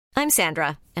I'm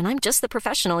Sandra, and I'm just the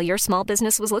professional your small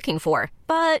business was looking for.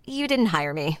 But you didn't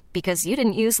hire me because you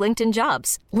didn't use LinkedIn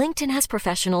Jobs. LinkedIn has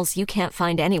professionals you can't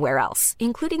find anywhere else,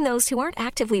 including those who aren't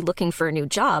actively looking for a new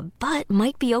job, but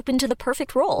might be open to the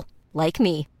perfect role, like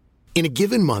me. In a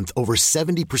given month, over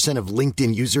 70% of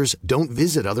LinkedIn users don't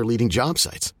visit other leading job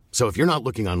sites. So if you're not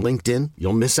looking on LinkedIn,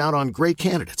 you'll miss out on great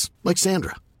candidates like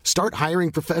Sandra. Start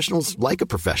hiring professionals like a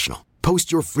professional.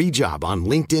 Post your free job on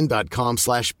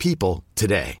linkedin.com/people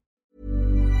today.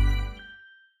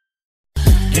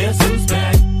 Guess who's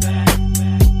back?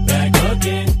 Back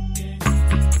again.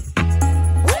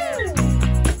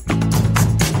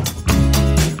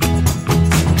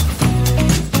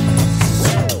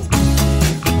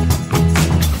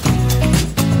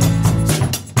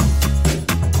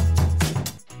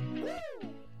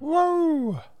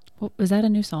 Whoa! Well, was that a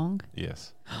new song?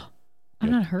 Yes. I've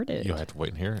not heard it. You'll have to wait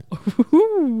and hear it.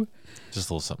 Ooh. Just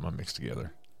a little something I mixed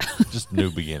together. Just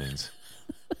new beginnings.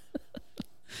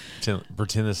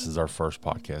 Pretend this is our first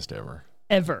podcast ever.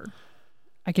 Ever.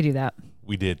 I could do that.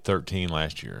 We did 13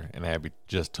 last year, and Abby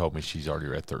just told me she's already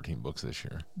read 13 books this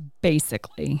year.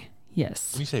 Basically,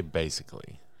 yes. When you say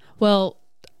basically? Well,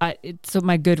 so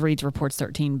my Goodreads reports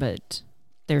 13, but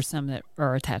there's some that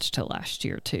are attached to last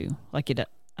year too. I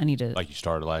need to. Like you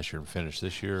started last year and finished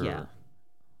this year? Yeah.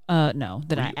 Or? No,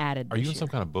 that I added. Are you in year. some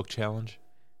kind of book challenge?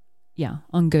 Yeah,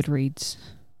 on Goodreads.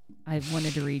 I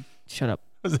wanted to read. Shut up.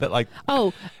 Is that like?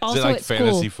 Oh, also is it like at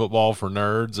fantasy school. football for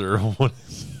nerds, or what?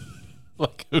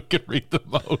 Like who can read the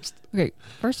most? Okay,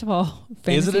 first of all,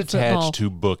 fantasy is it attached football. to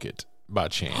Book It by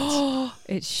chance?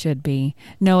 It should be.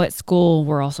 No, at school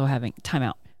we're also having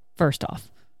timeout. First off,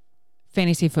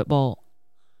 fantasy football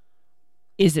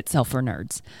is itself for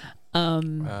nerds.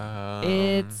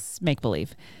 It's make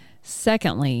believe.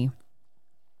 Secondly,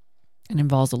 it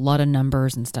involves a lot of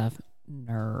numbers and stuff.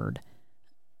 Nerd.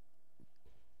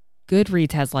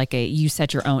 Goodreads has like you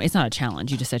set your own. It's not a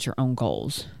challenge. You just set your own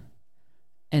goals.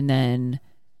 And then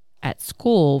at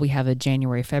school, we have a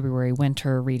January, February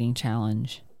winter reading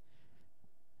challenge.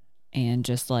 And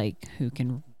just like who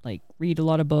can like read a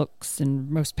lot of books and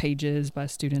most pages by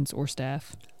students or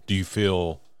staff. Do you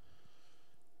feel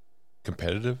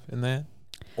competitive in that?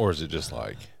 Or is it just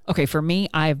like... Okay, for me,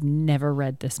 I've never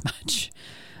read this much.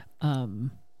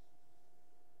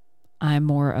 I'm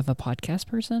more of a podcast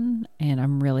person, and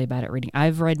I'm really bad at reading.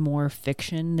 I've read more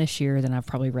fiction this year than I've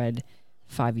probably read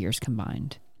 5 years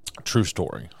combined. True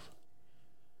story.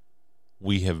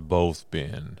 We have both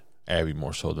been, Abby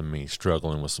more so than me,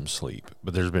 struggling with some sleep.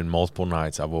 But there's been multiple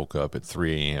nights I woke up at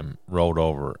 3 a.m., rolled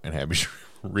over, and had me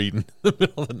reading in the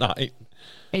middle of the night.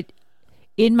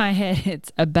 In my head,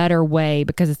 it's a better way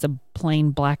because it's a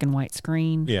plain black and white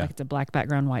screen. Yeah. Like it's a black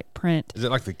background, white print. Is it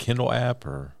like the Kindle app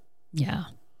or? Yeah.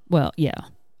 Well, yeah.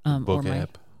 Book or my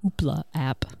app? Hoopla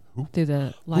app through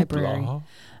the library.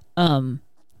 Hoopla.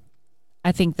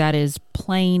 I think that is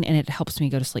plain, and it helps me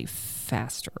go to sleep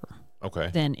faster. Okay.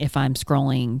 Than if I'm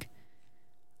scrolling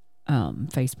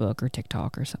Facebook or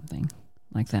TikTok or something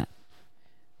like that.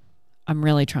 I'm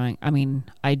really trying. I mean,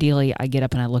 ideally, I get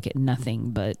up and I look at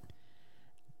nothing, but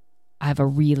I have a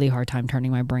really hard time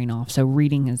turning my brain off. So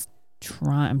reading is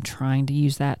I'm trying to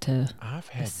use that to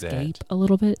escape a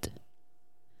little bit.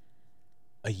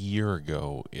 A year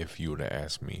ago, if you would have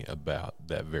asked me about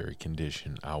that very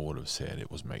condition, I would have said it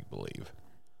was make-believe.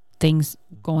 Things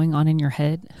going on in your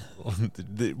head?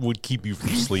 That would keep you from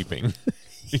sleeping.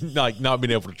 Like not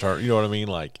being able to turn, you know what I mean?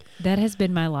 Like that has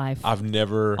been my life. I've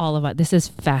never... All of it. This is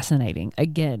fascinating.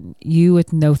 Again, you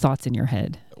with no thoughts in your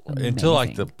head. Amazing. Until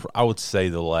like I would say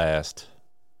the last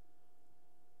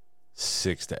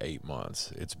 6 to 8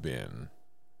 months,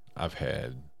 I've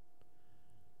had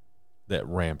that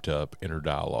ramped up inner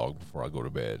dialogue before I go to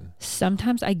bed.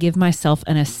 Sometimes I give myself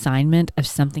an assignment of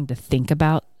something to think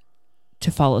about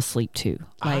to fall asleep to.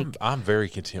 Like I'm very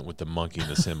content with the monkey and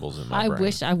the symbols in my brain. I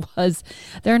wish I was.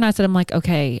 There are nights that I'm like,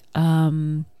 okay,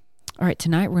 all right,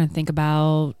 tonight we're going to think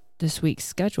about this week's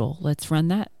schedule. Let's run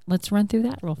through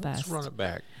that real fast. Let's run it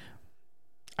back.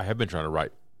 I have been trying to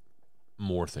write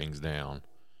more things down.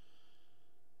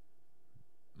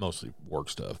 Mostly work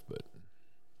stuff, but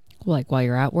like while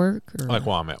you're at work? Or like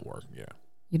while I'm at work, yeah.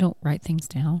 You don't write things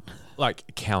down?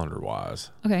 Like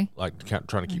calendar-wise. Okay. Like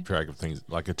trying to keep track of things,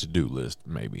 like a to-do list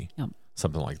maybe. Yep.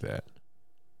 Something like that.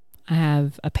 I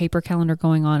have a paper calendar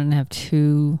going on and I have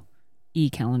 2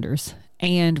 e-calendars.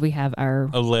 And we have our...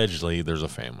 Allegedly, there's a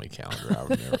family calendar. I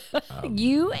would never,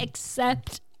 you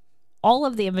accept all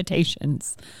of the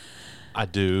invitations. I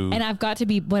do. And I've got to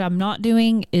be... What I'm not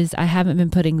doing is I haven't been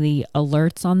putting the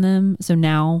alerts on them. So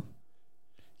now...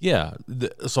 Yeah.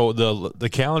 So the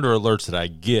calendar alerts that I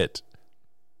get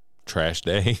trash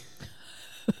day.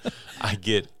 I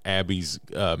get Abby's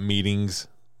meetings.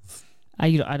 I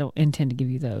don't intend to give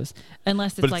you those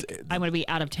unless it's But like it's- I'm going to be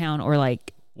out of town or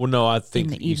like Well, no, I think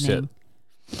in that the you said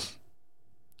evening.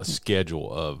 a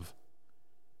schedule of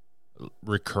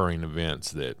recurring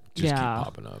events that just keep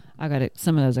popping up. I got it.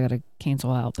 Some of those I got to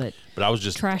cancel out, but But I was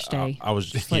just trash day. I was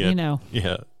just letting you know.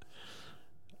 Yeah.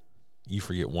 You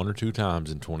forget 1 or 2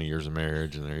 times in 20 years of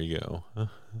marriage, and there you go.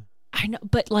 I know,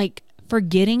 but like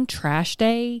forgetting trash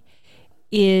day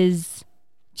is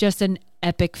just an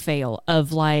epic fail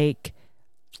of like,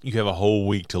 You have a whole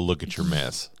week to look at your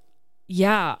mess.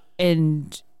 yeah,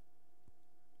 and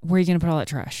where are you going to put all that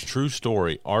trash? True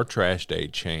story. Our trash day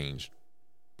changed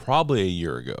probably a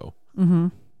year ago. Mm-hmm.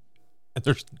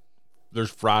 And there's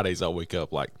Fridays I wake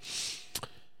up like,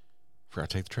 forgot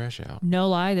to take the trash out. No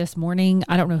lie, this morning,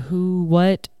 I don't know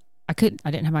what. I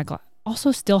didn't have my glass.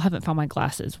 Also, still haven't found my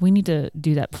glasses. We need to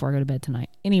do that before I go to bed tonight.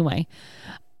 Anyway,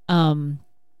 I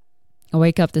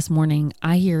wake up this morning.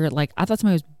 I hear like, I thought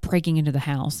somebody was breaking into the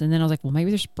house. And then I was like, well, maybe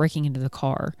they're just breaking into the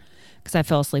car because I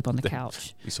fell asleep on the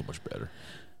couch. Be so much better.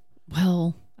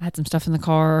 Well, I had some stuff in the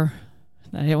car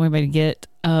that I didn't want anybody to get.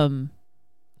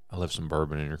 I left some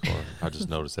bourbon in your car. I just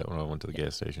noticed that when I went to the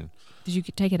gas station. Did you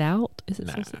take it out? Is it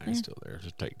Nah, still sitting there? it's still there.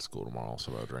 Just take it to school tomorrow,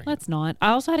 so I'll drink Let's not. I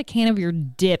also had a can of your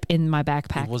dip in my it.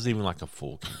 backpack. It wasn't even like a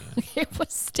full can. It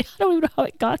was still, I don't even know how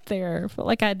it got there. I felt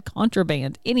like I had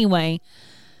contraband. Anyway,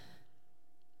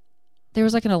 there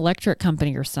was like an electric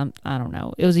company or something. I don't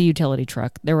know. It was a utility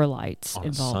truck. There were lights On a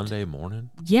involved. Sunday morning?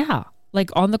 Yeah. Like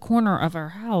on the corner of our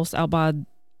house out by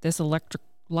this electric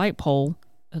light pole,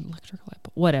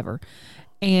 whatever.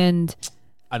 And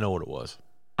I know what it was.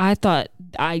 I thought,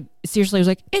 I seriously was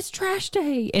like, it's trash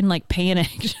day, and like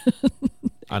panicked.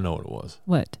 I know what it was.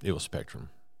 What? It was Spectrum.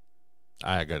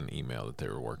 I got an email that they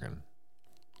were working.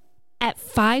 At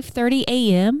 5:30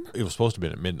 a.m.? It was supposed to be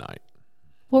at midnight.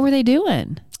 What were they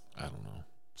doing? I don't know.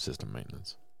 System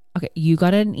maintenance. Okay, you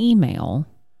got an email.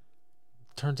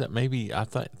 Turns out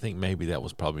think maybe that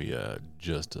was probably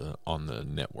just on the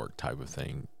network type of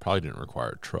thing. Probably didn't require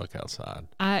a truck outside.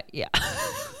 Yeah.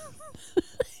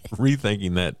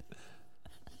 Rethinking that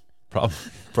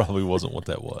probably wasn't what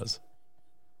that was.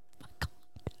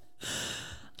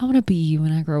 I want to be you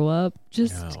when I grow up.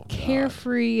 Just Oh, God.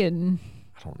 carefree and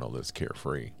I don't know that it's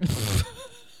carefree.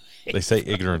 They say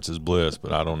ignorance is bliss,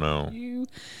 but I don't know. you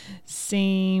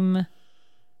seem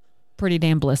pretty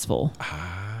damn blissful.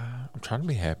 I'm trying to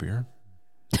be happier.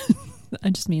 I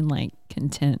just mean like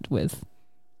content with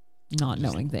not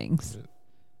knowing things.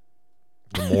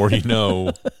 The more you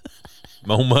know,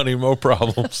 more money, more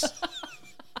problems.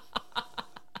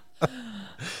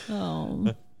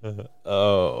 Oh,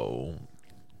 Oh,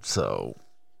 so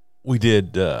we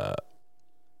did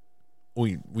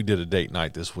we did a date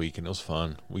night this week, and it was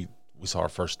fun. We saw our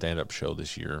first stand-up show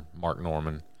this year, Mark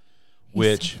Norman, he's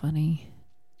which so funny.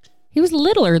 He was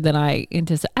littler than I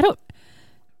anticipated.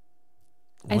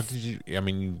 what did you? I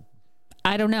mean,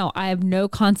 I don't know. I have no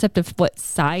concept of what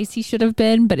size he should have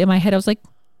been, but in my head I was like,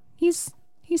 he's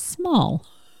small.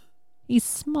 He's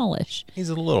smallish. he's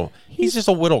he's just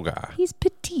a little guy. He's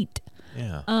petite.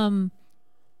 Yeah.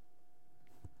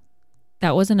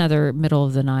 That was another middle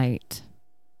of the night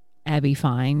Abby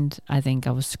find. I think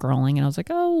I was scrolling and I was like,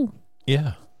 oh,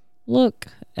 Yeah. look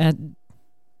at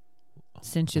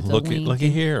sent you the link. Looky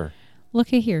here.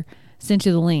 Look at here. Sent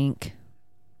you the link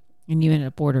and you ended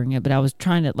up ordering it, but I was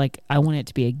trying to I want it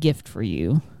to be a gift for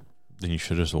you. Then you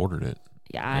should have just ordered it.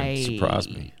 Yeah, It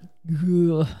surprised me.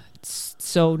 Ugh, it's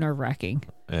so nerve-wracking.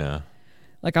 Yeah.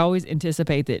 Like I always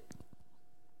anticipate that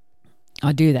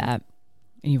I'll do that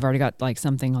and you've already got like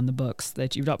something on the books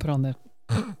that you've not put on the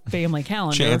family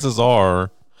calendar. Chances are.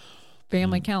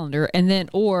 Family calendar. And then,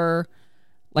 or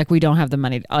like we don't have the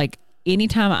money. Like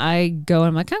anytime I go,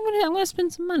 I'm like, I'm gonna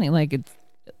spend some money. Like it's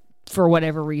for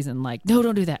whatever reason, like, no,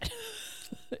 don't do that.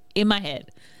 In my head.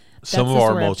 Some That's of the our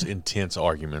sort of- most intense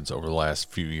arguments over the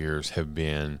last few years have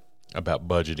been about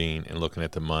budgeting and looking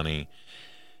at the money,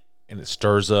 and it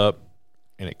stirs up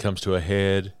and it comes to a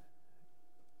head.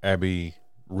 Abby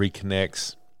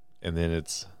reconnects, and then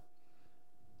it's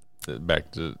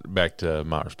back to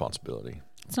my responsibility.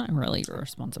 It's not really your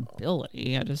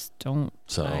responsibility. I just don't.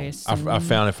 So I I assume-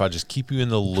 found if I just keep you in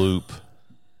the loop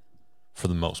for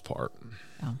the most part,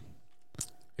 Yeah.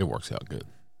 it works out good.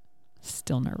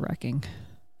 Still nerve-wracking.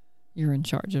 You're in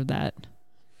charge of that.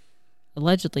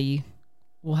 Allegedly,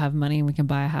 we'll have money and we can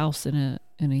buy a house in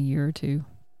a year or two.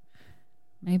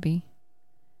 Maybe.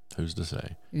 Who's to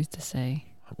say? Who's to say?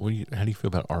 How do you feel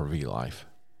about RV life?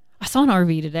 I saw an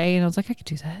RV today and I was like, I could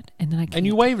do that. And then I can't. And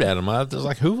you waved at him. I was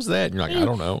like, "Who was that?" And you're like, "I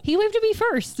don't know." He waved at me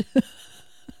first.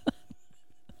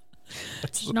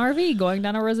 It's an RV going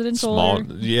down a residential. Small,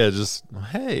 yeah. Just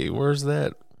hey, where's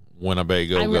that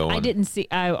Winnebago going? I didn't see.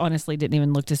 I honestly didn't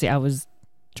even look to see. I was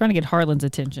trying to get Harlan's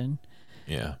attention.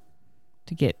 Yeah.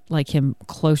 To get like him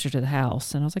closer to the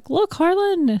house, and I was like, "Look,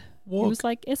 Harlan." He was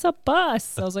like, "It's a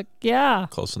bus." I was like, "Yeah,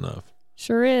 close enough.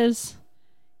 Sure is."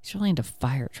 He's really into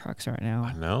fire trucks right now.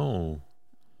 I know.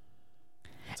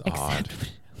 It's odd.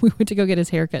 We went to go get his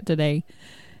haircut today,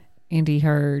 and he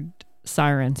heard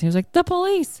sirens. He was like, "The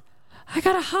police! I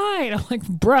gotta hide." I'm like,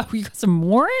 "Bro, you got some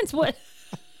warrants? What?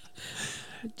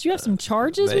 Do you have some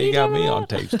charges?" They got me on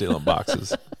tape stealing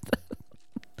boxes.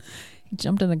 He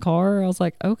jumped in the car. I was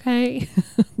like, "Okay,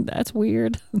 that's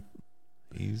weird."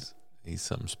 He's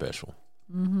something special.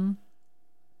 Mm-hmm.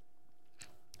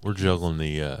 We're juggling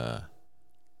the.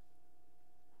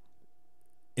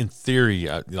 In theory,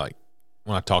 like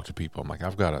when I talk to people, I'm like,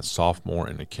 I've got a sophomore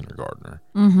and a kindergartner,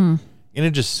 and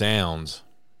it just sounds.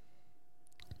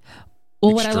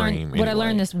 Well, extreme what I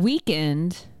learned this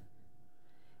weekend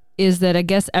is that I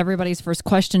guess everybody's first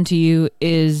question to you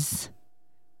is,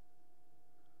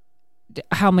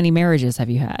 "How many marriages have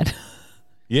you had?"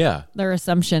 Yeah, their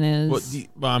assumption is.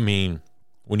 Well, I mean,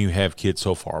 when you have kids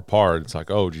so far apart, it's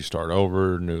like, oh, did you start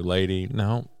over, new lady?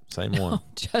 No. Same one.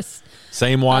 Just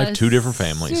same wife, two different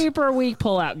families. Super weak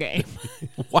pullout game.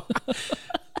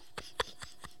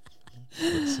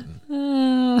 Listen,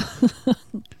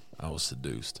 I was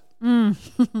seduced.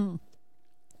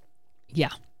 Yeah.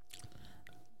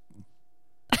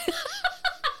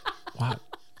 What?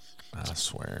 I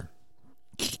swear.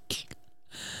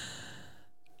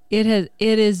 It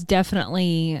is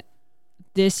definitely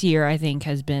this year, I think,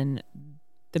 has been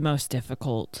the most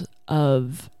difficult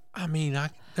of. I mean,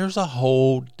 there's a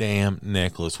whole damn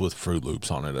necklace with Fruit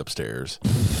Loops on it upstairs.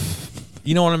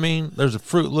 You know what I mean? There's a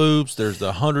Fruit Loops. There's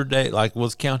the 100-day, like,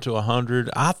 let's count to 100.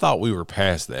 I thought we were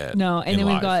past that. No, and then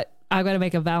I've got to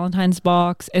make a Valentine's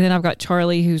box, and then I've got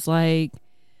Charlie who's like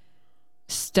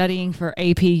studying for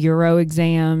AP Euro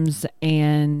exams,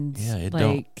 and it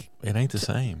ain't the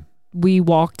same. We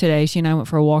walked today. She and I went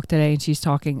for a walk today, and she's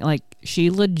talking like she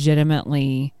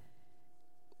legitimately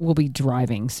will be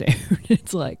driving soon.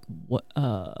 It's like, what?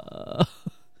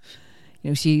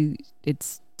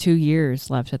 It's 2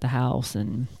 years left at the house,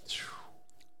 and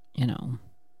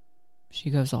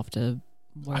she goes off to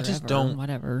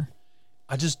whatever.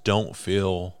 I just don't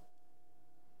feel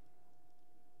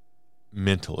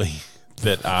mentally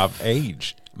that I've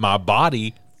aged. My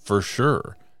body, for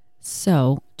sure.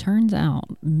 So turns out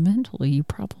mentally, you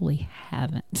probably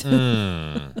haven't.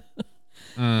 Yeah,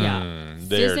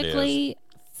 there it is.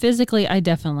 Physically, I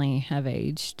definitely have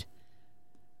aged.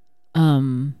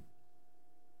 I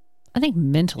think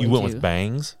mentally, you went with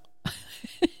bangs.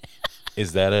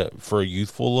 Is that for a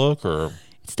youthful look, or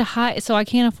it's to hide? So I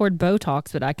can't afford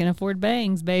Botox, but I can afford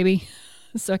bangs, baby.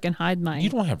 So I can hide my. You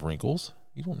don't have wrinkles.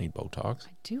 You don't need Botox.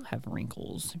 I do have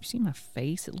wrinkles. Have you seen my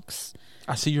face? It looks.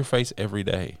 I see your face every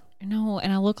day. No,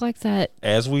 and I look like that.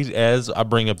 As I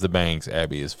bring up the bangs,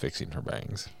 Abby is fixing her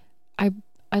bangs.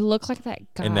 I look like that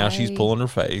guy. And now she's pulling her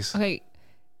face. Okay.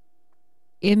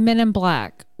 In Men in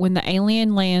Black, when the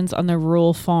alien lands on the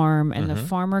rural farm and the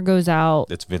farmer goes out.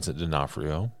 That's Vincent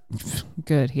D'Onofrio.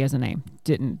 Good. He has a name.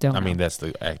 Don't I know. mean, that's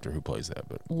the actor who plays that.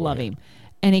 But love him.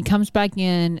 And he comes back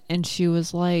in, and she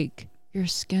was like, "Your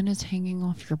skin is hanging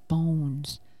off your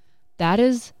bones." That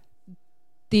is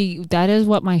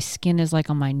what my skin is like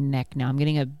on my neck now. I'm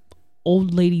getting a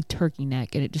old lady turkey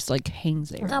neck, and it just like hangs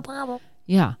there.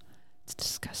 Yeah. It's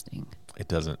disgusting. It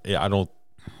doesn't. I don't.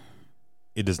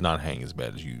 It does not hang as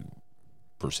bad as you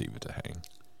perceive it to hang.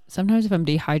 Sometimes if I'm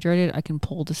dehydrated, I can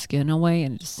pull the skin away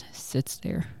and it just sits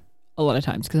there. A lot of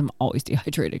times because I'm always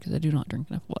dehydrated because I do not drink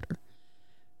enough water.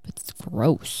 But it's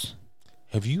gross.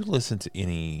 Have you listened to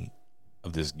any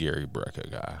of this Gary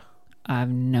Brecka guy? I have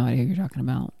no idea who you're talking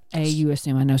about. You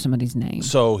assume I know somebody's name.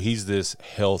 So he's this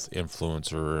health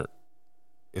influencer.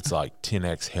 It's like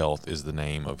 10X Health is the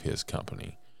name of his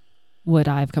company. Would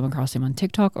I have come across him on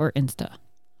TikTok or Insta?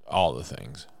 All the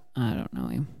things. I don't know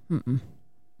him. Mm-mm.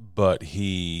 But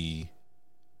he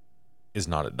is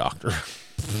not a doctor.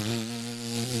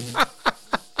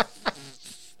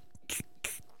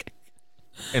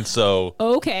 And so...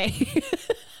 Okay.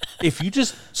 If you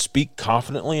just speak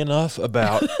confidently enough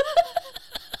about...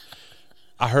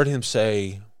 I heard him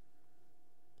say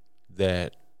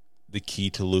that the key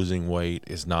to losing weight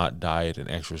is not diet and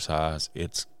exercise,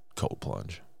 it's cold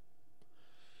plunge.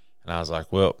 And I was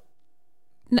like, well,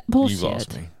 bullshit. You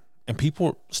lost me. And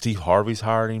people, Steve Harvey's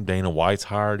hired him, Dana White's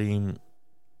hired him.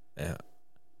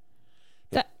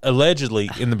 Allegedly,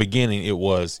 in the beginning, it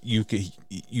was you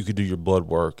could do your blood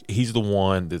work. He's the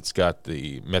one that's got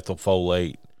the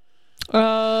methylfolate.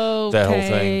 Oh, that whole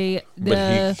thing.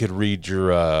 But he could read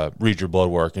your blood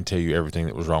work and tell you everything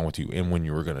that was wrong with you and when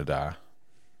you were going to die.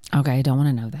 Okay, I don't want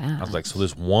to know that. I was like, so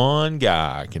this one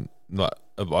guy can,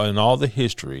 in all the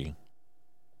history,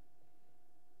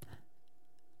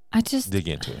 I just dig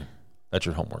into it. That's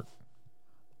your homework.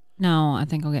 No, I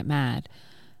think I'll get mad.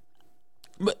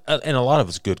 But and a lot of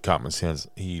it's good common sense.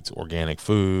 He eats organic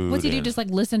food. What's he do? Just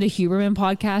like listen to Huberman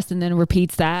podcast and then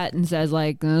repeats that and says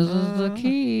like, "This is the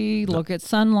key. Look at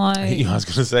sunlight." I was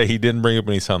going to say he didn't bring up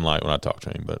any sunlight when I talked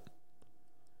to him,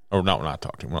 or not when I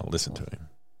talked to him. When I listened to him.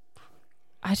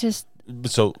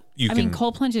 So I mean,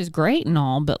 cold plunge is great and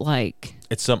all, but like,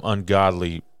 it's some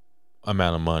ungodly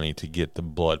amount of money to get the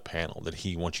blood panel that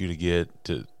he wants you to get,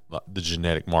 to the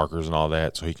genetic markers and all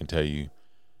that, so he can tell you.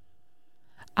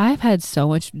 I've had so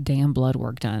much damn blood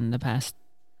work done the past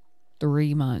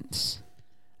 3 months.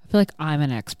 I feel like I'm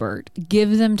an expert.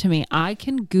 Give them to me. I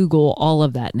can Google all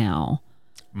of that now.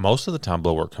 Most of the time,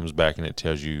 blood work comes back and it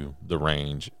tells you the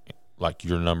range, like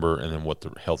your number and then what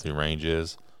the healthy range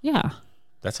is. Yeah.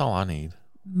 That's all I need.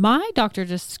 My doctor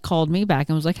just called me back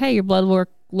and was like, hey, your blood work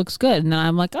looks good. And then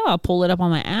I'm like, oh, I'll pull it up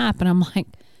on my app. And I'm like,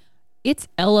 it's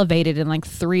elevated in like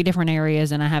 3 different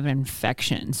areas and I have an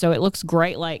infection. So it looks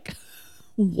great. Like...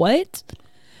 What?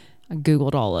 I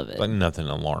Googled all of it. Like nothing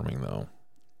alarming though.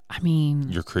 I mean,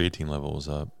 your creatine level is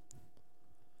up.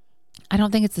 I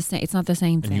don't think it's the same. It's not the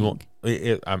same thing.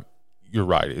 You're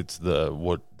right. It's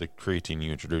the creatine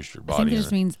you introduce your body. I think it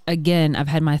just means, again, I've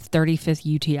had my 35th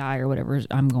UTI or whatever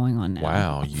I'm going on now.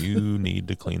 Wow, you need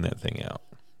to clean that thing out.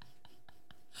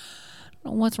 I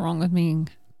don't know what's wrong with me.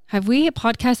 Have we hit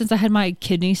podcast since I had my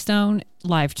kidney stone?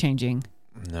 Life changing.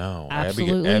 No,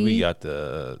 absolutely. Abby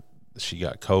got she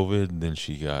got COVID, then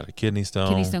she got a kidney stone.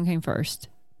 Kidney stone came first.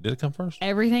 Did it come first?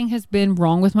 Everything has been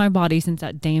wrong with my body since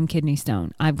that damn kidney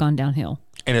stone. I've gone downhill.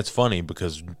 And it's funny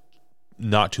because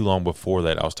not too long before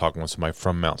that, I was talking with somebody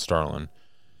from Mount Sterling,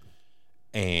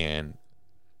 and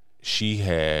she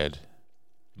had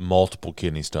multiple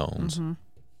kidney stones. Mm-hmm.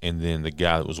 And then the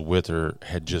guy that was with her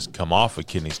had just come off a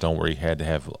kidney stone where he had to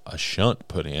have a shunt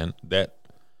put in. That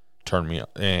turned me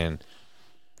up. And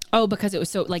oh, because it was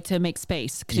so, like, to make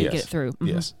space. Could you get it through? Mm-hmm.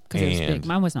 Yes. Because it was big.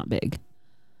 Mine was not big.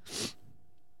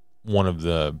 One of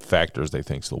the factors they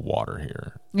think is the water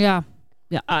here. Yeah.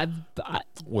 Yeah.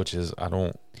 Which is,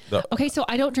 okay, so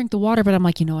I don't drink the water, but I'm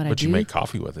like, you know what I do? But you make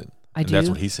coffee with it. I do. That's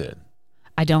what he said.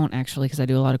 I don't, actually, because I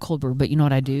do a lot of cold brew. But you know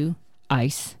what I do?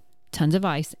 Ice. Tons of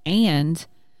ice. And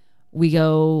we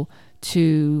go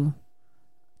to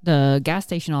the gas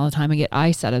station all the time and get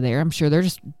ice out of there. I'm sure they're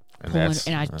just...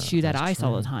 and I chew that ice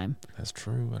all the time. That's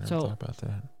true. I never thought about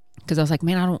that. Because I was like,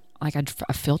 man, I don't like.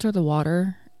 I filter the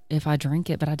water if I drink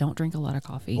it, but I don't drink a lot of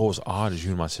coffee. What was odd is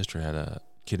you and my sister had a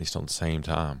kidney stone at the same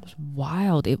time. It was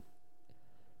wild.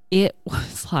 It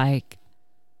was like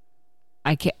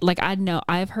I can't. Like I know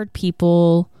I've heard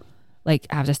people like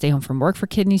have to stay home from work for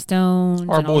kidney stones.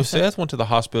 Our boy Seth went to the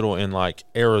hospital in like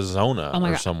Arizona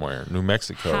or somewhere, New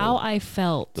Mexico. How I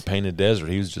felt. The Painted Desert.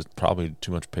 He was just probably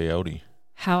too much peyote.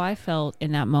 How I felt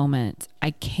in that moment,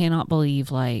 I cannot believe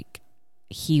like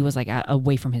he was like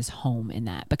away from his home in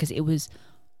that, because it was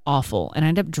awful. And I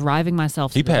ended up driving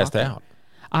myself. He passed out.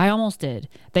 I almost did.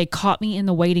 They caught me in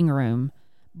the waiting room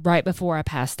right before I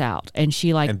passed out, and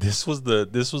she like. And this was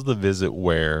the visit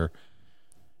where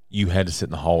you had to sit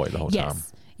in the hallway the whole time.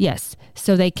 Yes.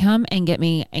 So they come and get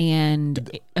me,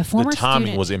 and a former the timing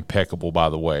student, was impeccable. By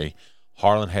the way,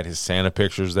 Harlan had his Santa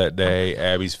pictures that day.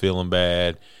 Abby's feeling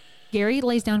bad. Gary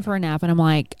lays down for a nap, and I'm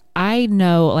like, I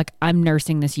know, like, I'm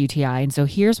nursing this UTI, and so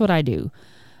here's what I do.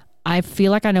 I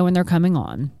feel like I know when they're coming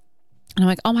on, and I'm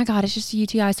like, oh my God, it's just a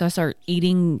UTI. So I start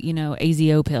eating,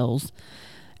 AZO pills,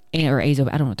 or Azo,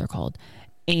 I don't know what they're called,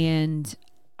 and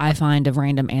I find a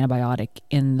random antibiotic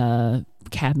in the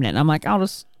cabinet, and I'm like, I'll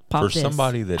just pop this. For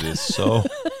somebody that is so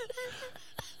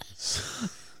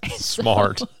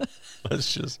smart.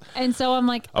 Let's just. And so I'm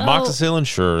like, amoxicillin,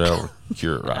 sure, that'll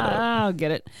cure it right up. I'll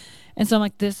get it. And so I'm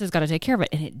like, this has got to take care of it.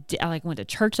 And I like went to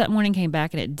church that morning, came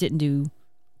back, and it didn't do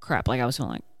crap. Like I was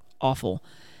feeling like awful.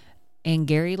 And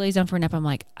Gary lays down for a nap. I'm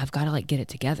like, I've got to like get it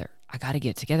together. I got to get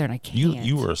it together, and I can't.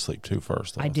 You were asleep too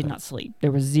first. I did not sleep.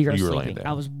 There was zero sleeping.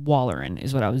 I was wallering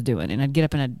is what I was doing. And I'd get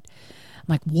up and I'm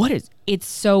like, it's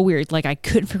so weird. Like I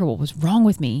couldn't figure out what was wrong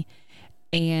with me.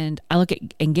 And I look at,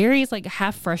 and Gary's like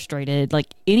half frustrated. Like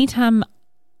anytime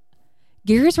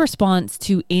Gary's response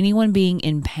to anyone being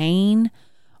in pain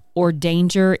or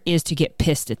danger is to get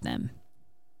pissed at them.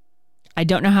 I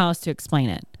don't know how else to explain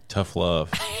it. Tough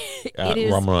love. It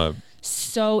is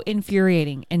so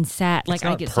infuriating and sad. Like it's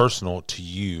not personal to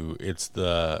you. It's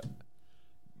the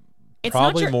It's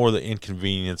Probably not more the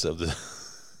inconvenience of the.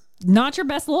 not your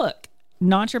best look.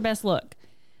 Not your best look.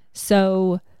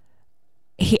 So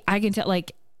I can tell,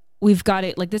 like, we've got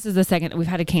it. Like, this is the second we've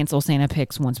had to cancel Santa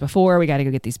pics once before. We got to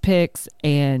go get these pics,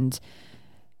 and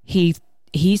he's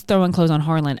throwing clothes on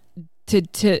Harlan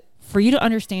for you to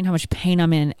understand how much pain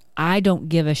I'm in. I don't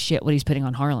give a shit what he's putting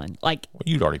on Harlan. Like, Well,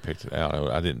 you'd already picked it out.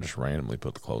 I didn't just randomly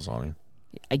put the clothes on him.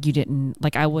 you didn't,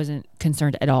 like, I wasn't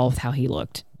concerned at all with how he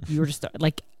looked. You were just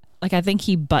like I think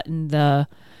he buttoned the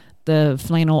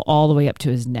flannel all the way up to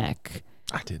his neck.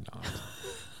 I did not.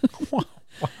 Why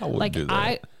would Like, do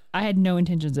that? I had no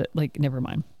intentions of, like, never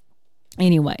mind.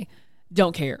 Anyway,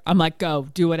 don't care. I'm like, go,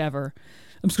 do whatever.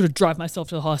 I'm just going to drive myself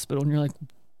to the hospital. And you're like,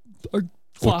 fine.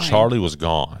 Well, Charlie was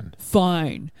gone.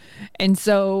 Fine. And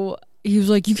so he was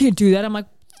like, you can't do that. I'm like,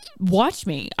 watch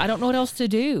me. I don't know what else to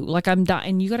do. Like, I'm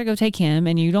dying. You got to go take him.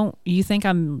 And you think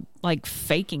I'm, like,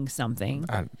 faking something.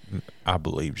 I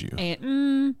believed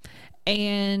you.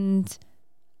 And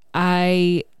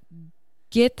I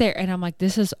get there and I'm like,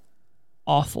 this is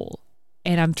awful.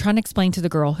 And I'm trying to explain to the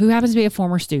girl who happens to be a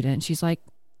former student. She's like,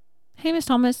 hey, Miss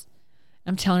Thomas.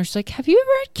 I'm telling her, she's like, have you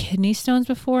ever had kidney stones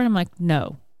before? And I'm like,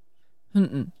 no.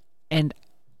 Mm-mm. And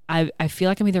I feel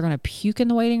like I'm either going to puke in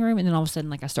the waiting room, and then all of a sudden,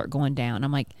 like, I start going down.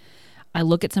 I'm like, I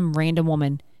look at some random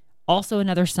woman. Also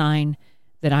another sign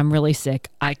that I'm really sick.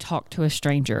 I talk to a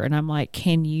stranger and I'm like,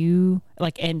 can you,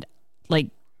 like, and like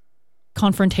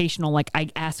confrontational, like, I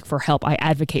ask for help. I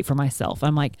advocate for myself.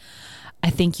 I'm like, I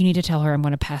think you need to tell her I'm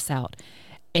going to pass out.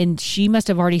 And she must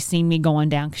have already seen me going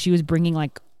down because she was bringing,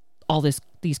 like, all these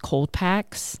cold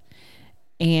packs,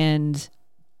 and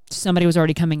somebody was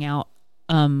already coming out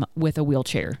with a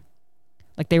wheelchair.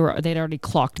 Like, they'd already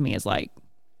clocked me as, like,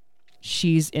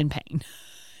 she's in pain.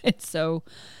 And so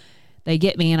they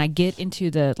get me, and I get into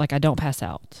the, like, I don't pass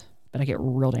out, but I get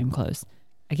real damn close.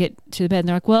 I get to the bed and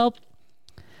they're like, well,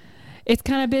 it's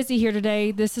kind of busy here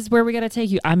today. This is where we got to take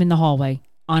you. I'm in the hallway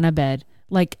on a bed.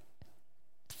 Like,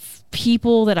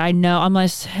 people that I know, I'm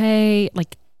like, hey,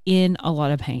 like, in a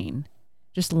lot of pain,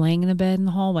 just laying in the bed in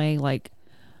the hallway, like,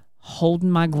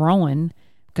 holding my groin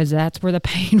because that's where the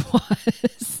pain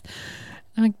was.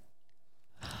 I'm like,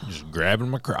 Just grabbing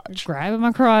my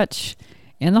crotch.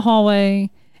 In the hallway,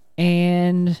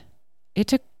 and it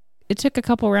took a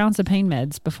couple rounds of pain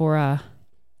meds before I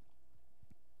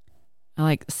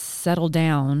like settled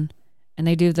down. And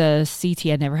they do the CT.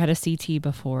 I'd never had a CT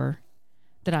before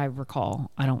that I recall.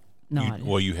 I don't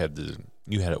know. You had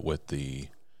it with the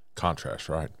contrast,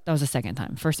 right? That was the second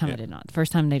time. First time I did not. The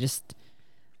first time they just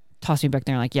tossed me back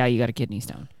there, like, yeah, you got a kidney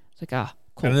stone. It's like,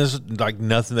 cool. And there's, like,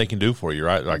 nothing they can do for you,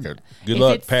 right? Like, good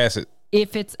luck, pass it.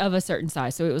 If it's of a certain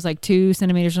size. So it was like 2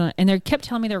 centimeters. And they kept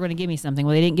telling me they were going to give me something.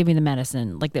 Well, they didn't give me the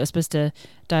medicine. Like, that was supposed to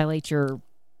dilate your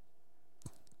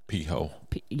pee hole.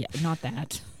 Yeah, not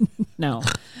that. No.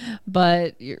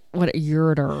 But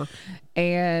ureter.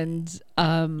 And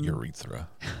urethra.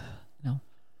 No.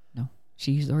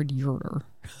 She used the word ureter.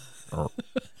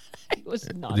 It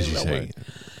was not Did a you real say word.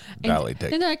 dilate?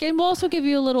 And they're like, and we'll also give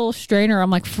you a little strainer.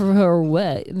 I'm like, for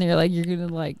what? And they're like, you're going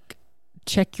to, like,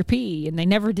 check your pee. And they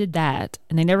never did that.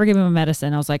 And they never gave him a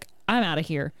medicine. I was like, I'm out of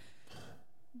here.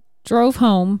 Drove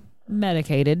home,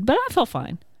 medicated, but I felt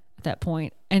fine at that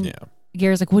point. And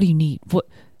Gary's like, what do you need? What?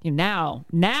 Now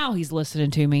he's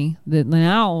listening to me.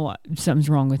 Now something's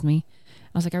wrong with me.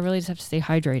 I was like, I really just have to stay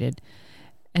hydrated.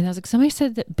 And I was like, somebody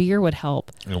said that beer would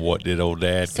help. And what did old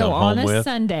Dad come So home on with? a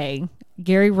Sunday,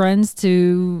 Gary runs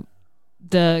to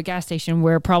the gas station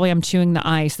where probably I'm chewing the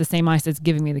ice, the same ice that's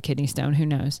giving me the kidney stone. Who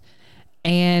knows?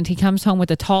 And he comes home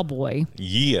with a tall boy.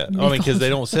 Yeah. I mean, because they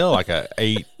don't sell like a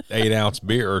 8-ounce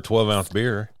beer or 12-ounce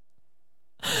beer.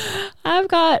 I've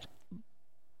got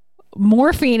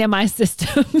morphine in my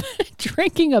system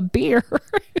drinking a beer.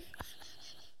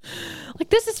 Like,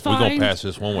 this is fine. We're going to pass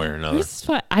this one way or another. This is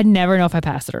fine. I never know if I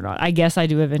pass it or not. I guess I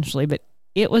do eventually, but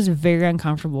it was very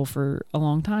uncomfortable for a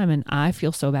long time, and I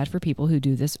feel so bad for people who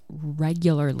do this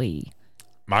regularly.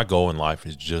 My goal in life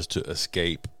is just to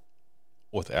escape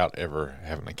without ever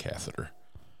having a catheter.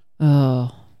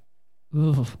 Oh.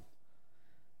 Ooh.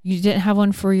 You didn't have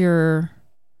one for your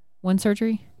one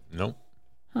surgery? Nope.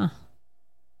 Huh.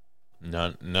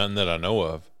 None that I know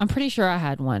of. I'm pretty sure I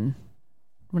had one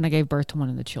when I gave birth to one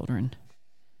of the children.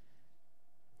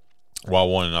 Why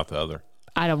one and not the other?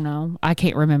 I don't know. I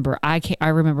can't remember. I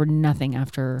remember nothing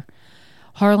after.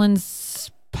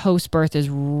 Harlan's post-birth is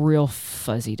real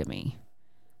fuzzy to me.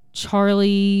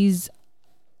 Charlie's,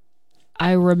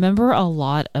 I remember a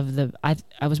lot of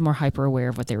I was more hyper aware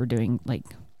of what they were doing. Like,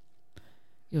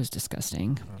 it was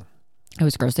disgusting. It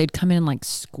was gross. They'd come in and like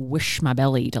squish my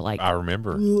belly to like I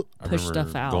remember push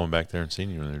stuff out. Going back there and seeing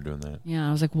you when they were doing that. Yeah,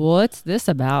 I was like, "What's this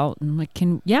about?" And I'm like,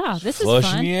 this is Flush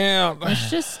fun. me out. Let's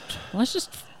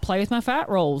just play with my fat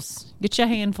rolls. Get you a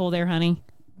handful there, honey.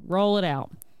 Roll it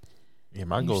out. Yeah,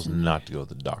 my goal is not to go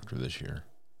to the doctor this year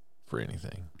for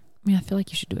anything. I mean, I feel like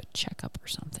you should do a checkup or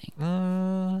something.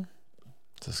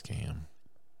 It's a scam.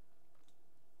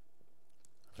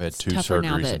 I've had It's 2 tougher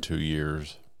now surgeries in that- 2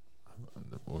 years.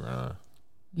 We're gonna.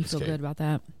 You feel escape. good about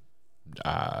that?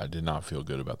 I did not feel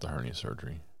good about the hernia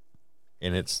surgery,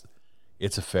 and its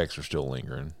effects are still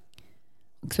lingering.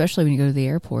 Especially when you go to the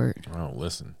airport. Oh,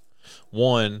 listen.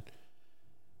 One,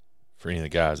 for any of the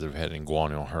guys that have had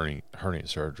inguinal hernia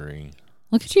surgery,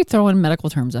 Look at you throwing medical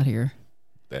terms out here.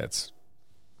 that's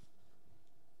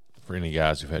for any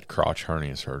guys who've had crotch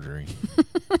hernia surgery.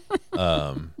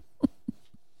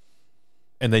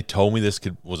 And they told me this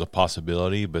was a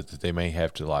possibility, but that they may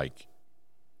have to like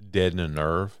deaden a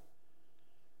nerve.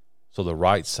 So the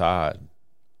right side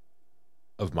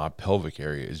of my pelvic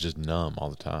area is just numb all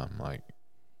the time. Like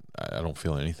I don't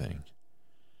feel anything.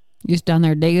 You just down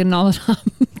there digging all the time,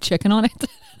 checking on it.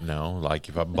 No, like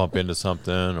if I bump into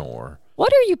something or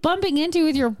What are you bumping into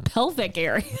with your pelvic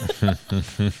area?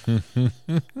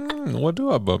 what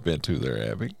do I bump into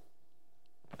there, Abby?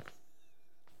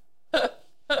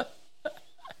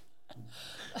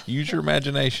 Use your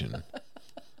imagination.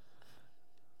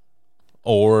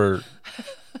 Or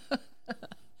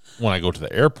when I go to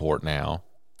the airport now,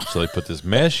 so they put this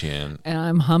mesh in. And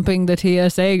I'm humping the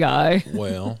TSA guy.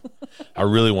 Well, I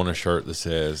really want a shirt that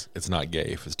says it's not gay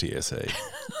if it's TSA.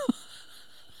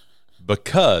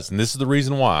 Because, and this is the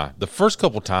reason why, the first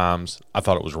couple times I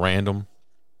thought it was random.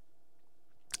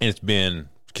 And it's been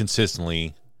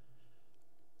consistently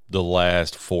the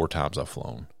last 4 times I've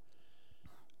flown.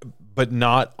 But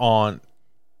not on,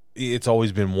 it's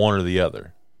always been one or the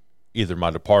other. Either my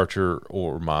departure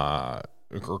or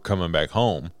coming back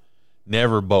home.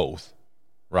 Never both,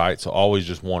 right? So always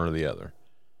just one or the other.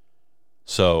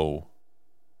 So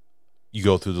you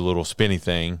go through the little spinny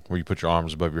thing where you put your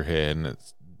arms above your head and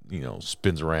it's,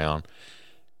 spins around.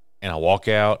 And I walk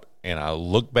out and I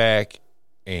look back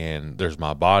and there's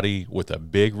my body with a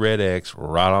big red X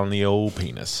right on the old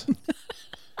penis.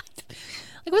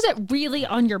 Like, was it really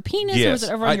on your penis or was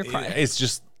it over on your crotch? It's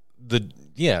just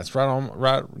it's right on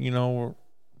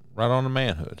the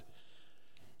manhood.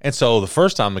 And so the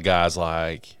first time the guy's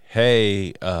like,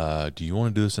 "Hey, do you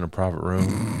want to do this in a private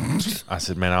room?" I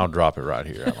said, "Man, I'll drop it right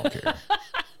here. I don't care."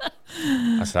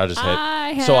 I said,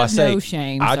 no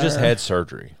shame, I just sir. had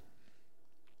surgery.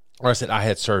 Or I said, I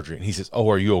had surgery. And he says, "Oh,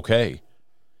 are you okay?"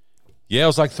 Yeah, it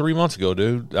was like 3 months ago,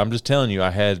 dude. I'm just telling you,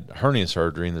 I had hernia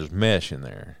surgery and there's mesh in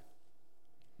there.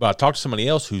 But I talked to somebody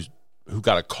else who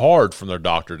got a card from their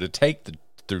doctor to take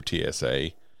through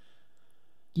TSA.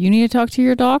 You need to talk to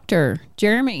your doctor,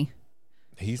 Jeremy.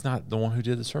 He's not the one who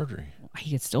did the surgery.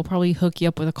 He could still probably hook you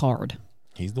up with a card.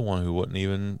 He's the one who wouldn't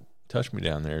even touch me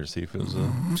down there to see if it was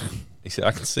he said,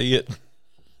 "I can see it."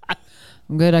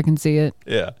 I'm good. I can see it.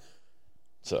 Yeah.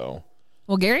 So.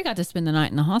 Well, Gary got to spend the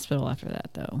night in the hospital after that,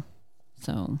 though.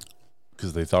 So.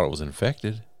 Because they thought it was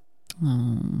infected.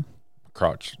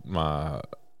 Crotch, my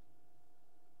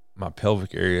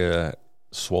pelvic area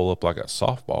swelled up like a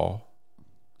softball.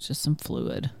 It's just some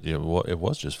fluid. Yeah, well, it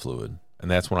was just fluid. And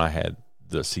that's when I had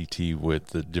the CT with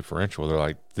the differential. They're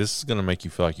like, "This is going to make you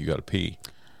feel like you got to pee."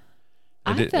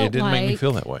 It didn't make me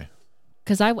feel that way.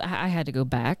 Because I had to go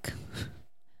back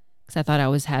because I thought I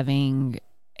was having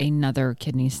another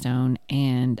kidney stone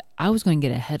and I was going to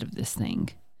get ahead of this thing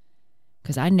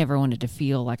because I never wanted to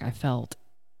feel like I felt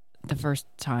the first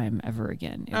time ever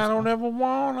again. I don't ever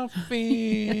want to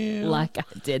feel like I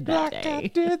did that like day. I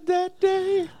did that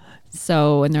day.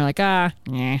 So, and they're like,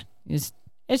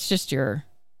 it's just your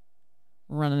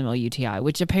run-of-the-mill UTI,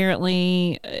 which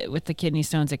apparently with the kidney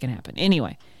stones, it can happen.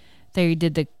 Anyway, they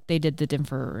did the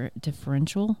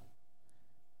differential.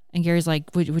 And Gary's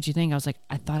like, what'd you think? I was like,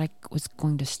 I thought I was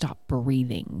going to stop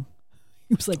breathing.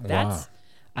 He was like, Wow.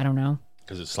 I don't know.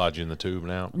 Because it slides you in the tube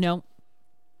now. No.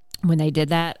 When they did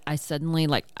that, I suddenly,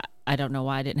 I don't know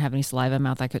why I didn't have any saliva in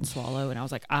my mouth I couldn't swallow. And I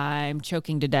was like, I'm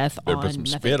choking to death Better on put some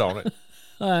nothing. spit on it.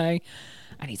 I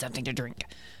need something to drink.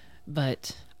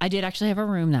 But I did actually have a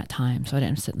room that time, so I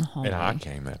didn't sit in the hallway. And I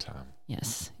came that time.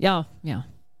 Yes. Yeah.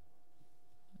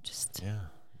 Just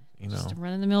Just a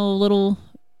run-of-the-mill little.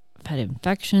 I've had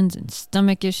infections and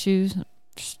stomach issues.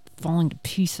 Just falling to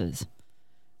pieces.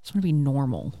 I just want to be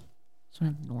normal. I just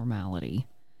want to have normality.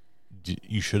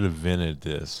 You should have vented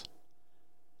this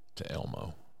to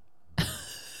Elmo.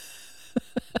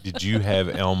 Did you have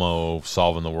Elmo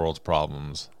solving the world's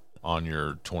problems on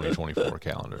your 2024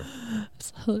 calendar.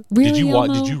 Really, Did you watch?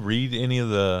 Elmo? Did you read any of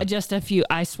the? Just a few.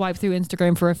 I swiped through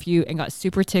Instagram for a few and got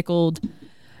super tickled.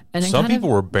 And then Some kind of- people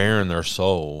were bearing their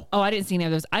soul. Oh, I didn't see any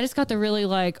of those. I just got the really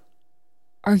like,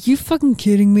 are you fucking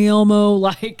kidding me, Elmo?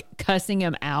 Like cussing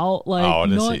him out. Like, Oh, I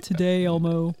didn't not see- today,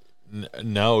 Elmo.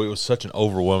 No, it was such an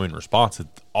overwhelming response that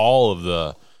all of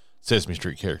the Sesame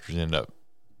Street characters end up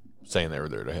saying they were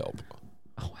there to help.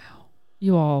 Oh, wow.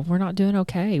 You all, we're not doing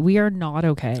okay. We are not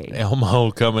okay.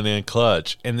 Elmo coming in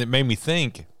clutch. And it made me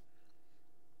think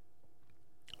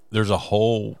there's a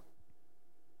whole.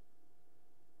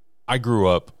 I grew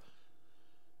up,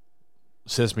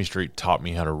 Sesame Street taught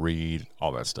me how to read,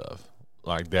 all that stuff.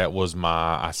 Like that was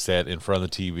I sat in front of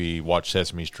the TV, watched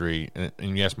Sesame Street.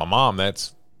 And yes, my mom,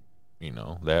 that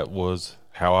was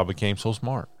how I became so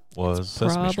smart, was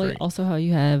Sesame Probably Street. also how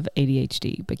you have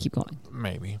ADHD, but keep going.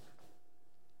 Maybe.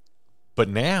 But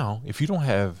now, if you don't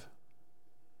have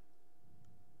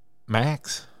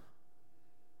Max,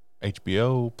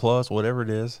 HBO Plus, whatever it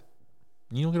is,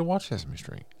 you don't get to watch Sesame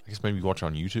Street. I guess maybe you watch it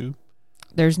on YouTube.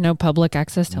 There's no public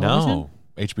access television? No,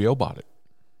 HBO bought it.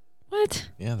 What?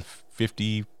 Yeah,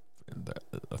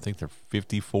 I think they're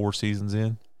 54 seasons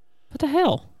in. What the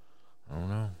hell? I don't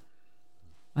know.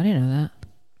 I didn't know that.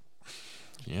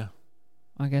 Yeah.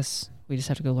 I guess we just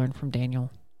have to go learn from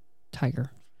Daniel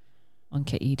Tiger on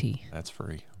KET. That's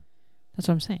free. That's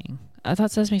what I'm saying. I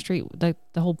thought Sesame Street, the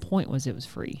whole point was it was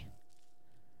free.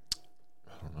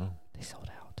 I don't know. They sold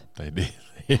out. They did.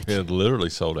 It literally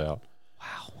sold out.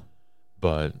 Wow.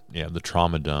 But yeah, the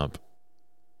trauma dump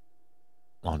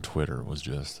on Twitter was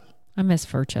just. I miss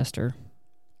Furchester.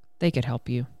 They could help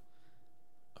you.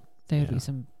 They would Yeah. be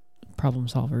some problem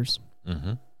solvers.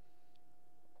 Mm-hmm.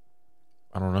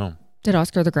 I don't know. Did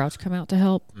Oscar the Grouch come out to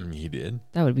help? He did.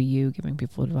 That would be you giving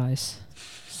people advice.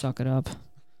 Suck it up.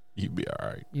 You'd be all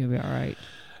right. You'll be all right.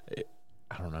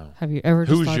 I don't know. Have you ever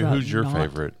just Who's thought about your not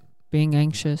favorite? being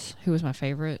anxious? Who was my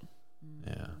favorite?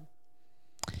 Yeah.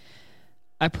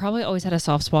 I probably always had a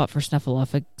soft spot for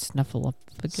Snuffleupagus.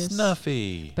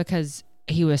 Snuffy. Because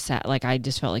he was sad. Like, I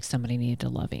just felt like somebody needed to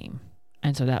love him.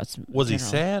 And so that was He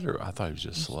general. sad or I thought he was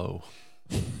just slow?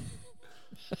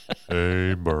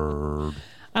 Hey, bird.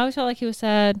 I always felt like he was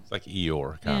sad. It's like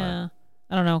Eeyore, kind of. Yeah.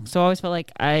 I don't know. So I always felt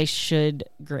like he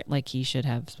should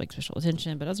have like special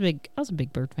attention. But I was a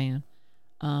big Bird fan.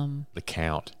 The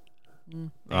Count.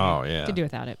 Oh, yeah. Could do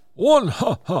without it. One,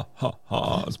 ha, ha, ha,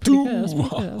 ha. Pretty Two, good. That was ha,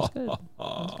 good. ha, That was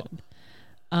ha.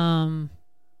 good.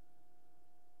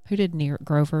 Who did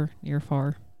Grover near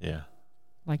far? Yeah.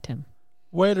 Liked him.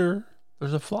 Waiter,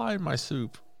 there's a fly in my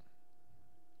soup.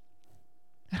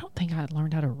 I don't think I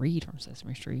learned how to read from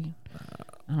Sesame Street.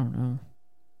 I don't know.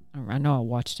 I know I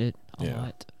watched it a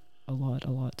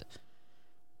lot.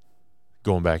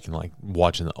 Going back and like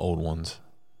watching the old ones.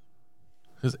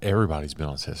 Because everybody's been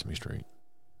on Sesame Street.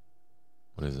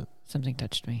 What is it? Something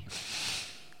touched me.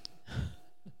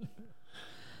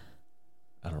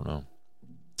 I don't know.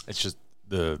 It's just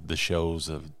the shows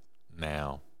of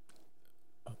now.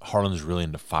 Harlan's really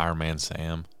into Fireman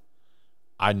Sam.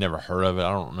 I'd never heard of it.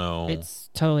 I don't know.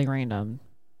 It's totally random.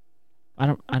 I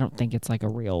don't think it's like a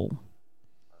real.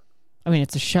 I mean,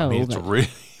 it's a show. I mean, it's but real.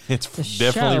 It's it's a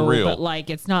definitely show, real. But like,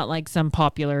 it's not like some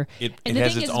popular. It and the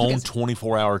has thing its is own because-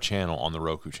 24-hour channel on the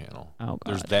Roku channel. Oh,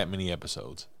 There's God. that many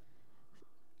episodes.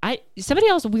 Somebody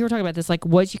else, we were talking about this, like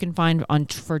what you can find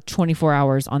for 24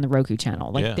 hours on the Roku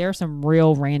channel. Like Yeah. there are some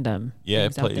real random. Yeah,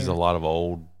 it things out plays there. a lot of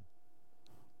old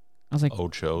I was like,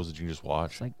 shows that you just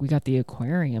watch. it's like we got the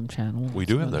aquarium channel. We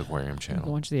do have the So aquarium you can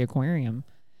channel. watch the aquarium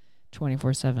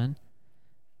 24/7.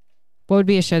 What would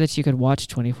be a show that you could watch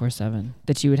 24/7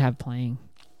 that you would have playing?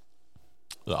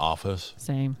 The Office,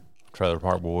 Same. Trailer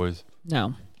Park Boys.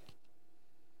 No.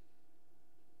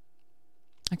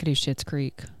 I could do Schitt's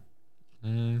Creek.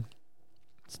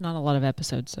 It's not a lot of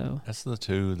episodes, though. That's the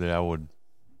two that I would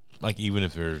like, even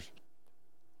if there's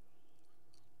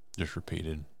just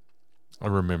repeated. I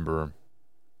remember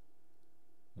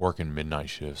working midnight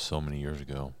shifts so many years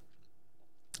ago.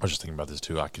 I was just thinking about this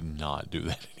too. I could not do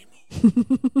that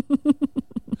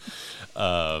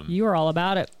anymore. You are all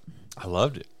about it. I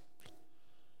loved it.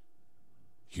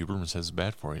 Huberman says it's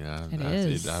bad for you. It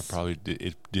is.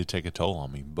 It did take a toll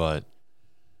on me, but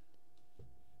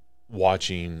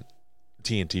watching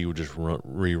TNT would just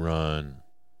rerun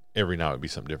every night would be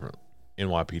something different.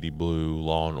 NYPD Blue,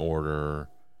 Law and Order,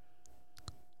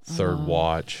 Third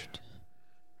Watch.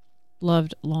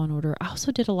 Loved Law and Order. I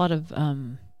also did a lot of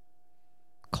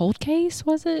Cold Case,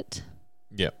 was it?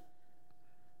 Yep.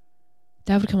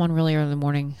 That would come on really early in the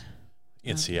morning.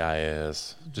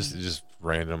 NCIS. Just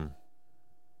random.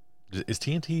 Is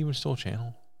TNT even still a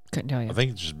channel? Couldn't tell you. I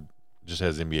think it's just just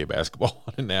has NBA basketball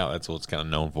on it now. That's what it's kind of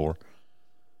known for.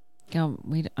 Yeah,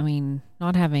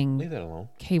 not having Leave that alone.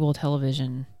 cable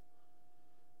television,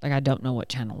 like I don't know what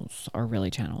channels are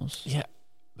really channels. Yeah,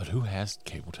 but who has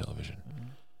cable television?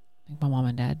 I think my mom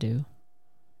and dad do.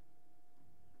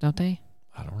 Don't they?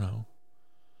 I don't know.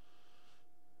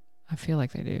 I feel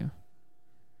like they do.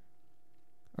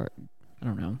 Or, I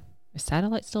don't know. Is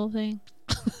satellite still a thing?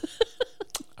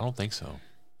 I don't think so.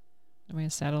 Nobody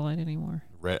has satellite anymore.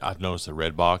 I've noticed the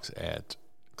red box at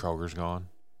Kroger's gone.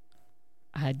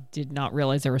 I did not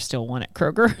realize there was still one at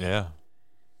Kroger. Yeah.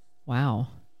 Wow.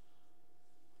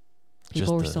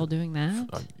 People were still doing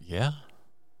that? Yeah.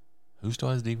 Who still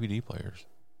has DVD players?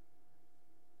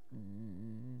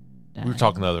 We were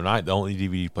talking the other night. The only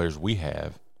DVD players we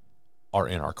have are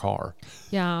in our car.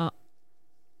 Yeah.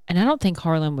 And I don't think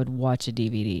Harlan would watch a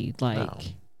DVD. Like, No.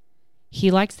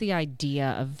 he likes the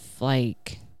idea of,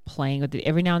 like, playing with it.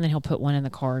 Every now and then he'll put one in the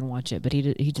car and watch it, but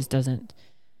he just doesn't.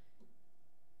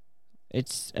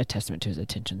 It's a testament to his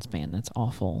attention span. That's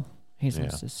awful. He's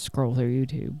supposed to scroll through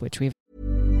YouTube, which we've.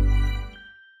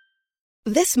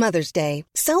 This Mother's Day,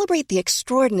 celebrate the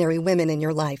extraordinary women in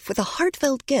your life with a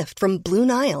heartfelt gift from Blue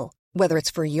Nile. Whether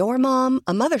it's for your mom,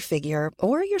 a mother figure,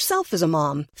 or yourself as a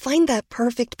mom, find that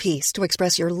perfect piece to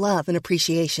express your love and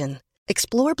appreciation.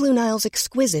 Explore Blue Nile's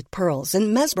exquisite pearls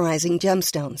and mesmerizing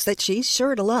gemstones that she's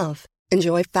sure to love.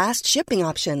 Enjoy fast shipping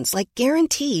options like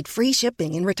guaranteed free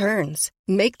shipping and returns.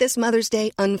 Make this Mother's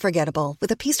Day unforgettable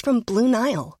with a piece from Blue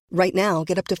Nile. Right now,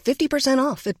 get up to 50%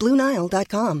 off at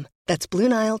BlueNile.com. That's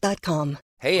BlueNile.com.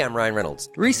 Hey, I'm Ryan Reynolds.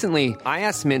 Recently, I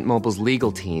asked Mint Mobile's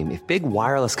legal team if big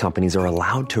wireless companies are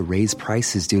allowed to raise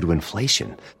prices due to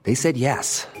inflation. They said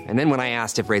yes. And then when I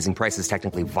asked if raising prices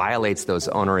technically violates those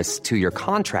onerous 2-year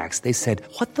contracts, they said,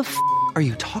 "What the f*** are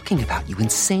you talking about, you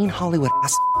insane Hollywood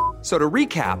ass?" So to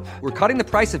recap, we're cutting the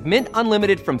price of Mint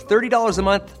Unlimited from $30 a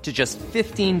month to just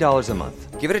 $15 a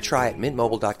month. Give it a try at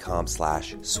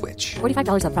mintmobile.com/switch.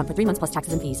 $45 up front for 3 months plus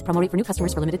taxes and fees. Promo rate for new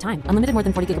customers for limited time. Unlimited more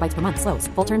than 40 gigabytes per month. Slows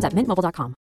full terms at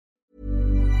mintmobile.com.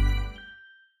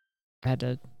 I had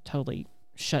to totally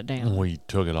shut down. We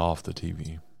took it off the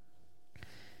TV.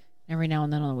 Every now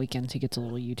and then on the weekends, he gets a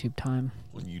little YouTube time.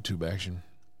 YouTube action.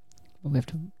 But we have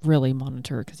to really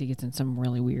monitor because he gets in some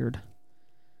really weird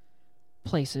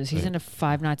places. He's into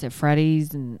Five Nights at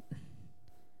Freddy's, and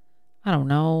I don't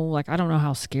know. Like, I don't know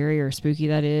how scary or spooky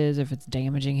that is, if it's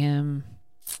damaging him.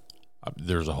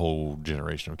 There's a whole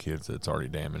generation of kids that's already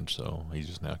damaged, so he's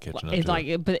just now catching up. It's to like,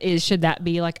 it. but should that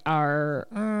be like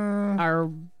our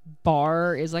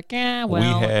bar is like, well, we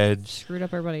had screwed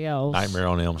up everybody else. Nightmare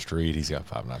on Elm Street. He's got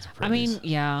Five Nights at I Freddy's.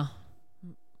 mean, yeah,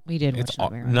 we did watch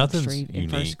Nightmare on Elm Street in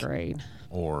first grade.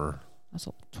 Or that's a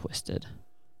little twisted.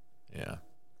 Yeah.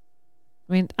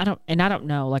 I mean, I don't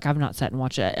know. Like, I've not sat and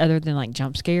watched it other than like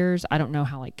jump scares. I don't know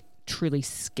how like truly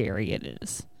scary it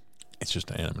is. It's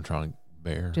just an animatronic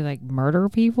bear. Do they like murder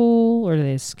people or do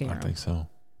they scare them? I think so.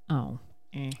 Oh,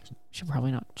 should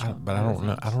probably not. But I don't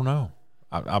know. I don't know.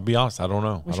 I'll be honest. I don't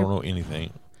know. I don't know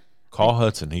anything. Call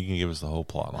Hudson. He can give us the whole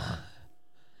plot line.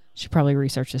 Should probably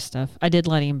research this stuff. I did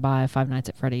let him buy a Five Nights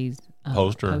at Freddy's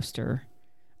poster.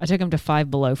 I took him to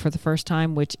Five Below for the first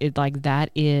time, which is like that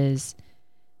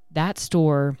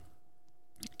store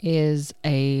is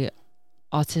a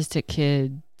autistic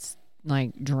kid's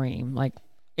like dream. Like,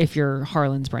 if you're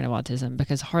Harlan's brand of autism,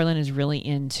 because Harlan is really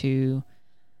into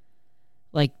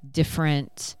like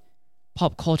different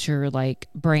pop culture like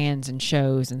brands and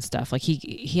shows and stuff. Like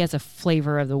he has a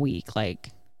flavor of the week like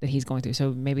that he's going through.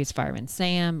 So maybe it's Fireman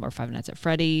Sam or Five Nights at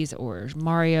Freddy's or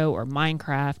Mario or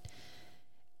Minecraft.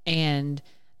 And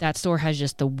that store has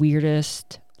just the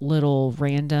weirdest little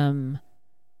random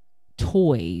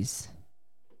toys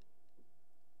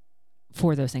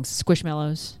for those things.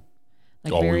 Squishmallows.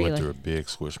 Like we went through a big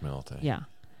Squishmallow thing. Yeah.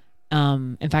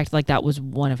 In fact, like that was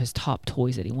one of his top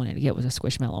toys that he wanted to get was a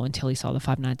Squishmallow until he saw the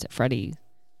Five Nights at Freddy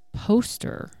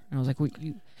poster. And I was like,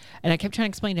 and I kept trying to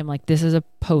explain to him, like, this is a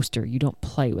poster. You don't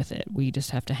play with it. We just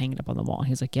have to hang it up on the wall. And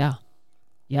he's like, yeah.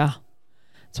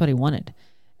 That's what he wanted.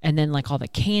 And then like all the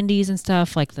candies and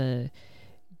stuff, like the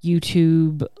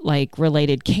YouTube like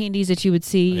related candies that you would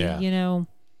see, you know?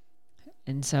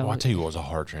 And so I'll tell you what was a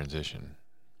hard transition.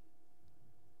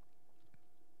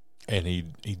 And he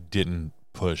didn't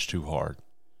push too hard.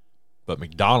 But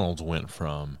McDonald's went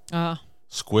from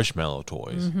Squishmallow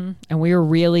toys. Mm-hmm. And we were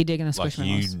really digging the Squishmallows.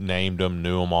 Like you named them,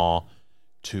 knew them all,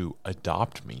 to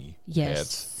Adopt Me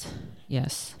pets.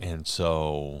 Yes. And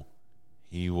so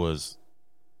he was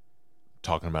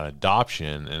talking about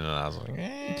adoption, and I was like,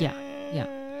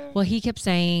 Yeah. Well, he kept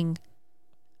saying,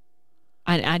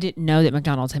 I didn't know that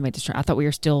McDonald's had made this. I thought we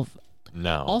were still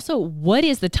No. Also, what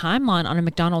is the timeline on a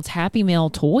McDonald's Happy Meal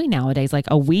toy nowadays? Like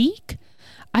a week?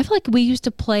 I feel like we used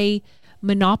to play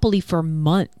Monopoly for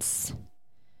months.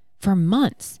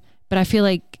 But I feel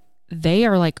like they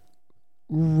are like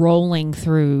rolling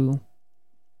through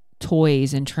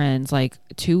toys and trends. Like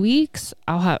 2 weeks.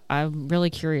 I'm really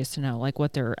curious to know like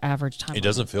what their average time. It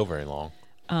doesn't feel very long.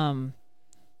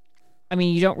 I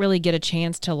mean, you don't really get a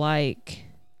chance to like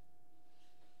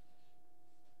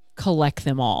collect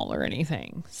them all or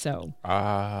anything. So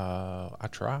I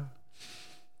try.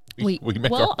 We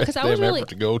make well, our best 'cause I was damn really- effort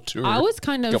to go to I was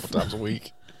kind of a couple times a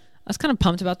week. I was kind of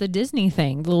pumped about the Disney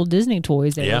thing, the little Disney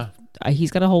toys. Yeah.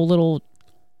 He's got a whole little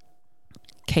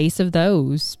case of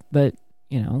those, but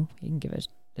you know, he didn't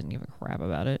give a crap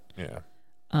about it. Yeah.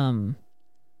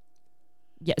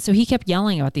 Yeah. So he kept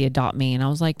yelling about the adopt me, and I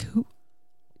was like, "Who?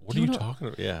 What are you talking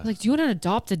about? Yeah. I was like, do you want to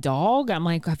adopt a dog?" I'm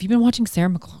like, "Have you been watching Sarah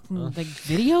McLachlan like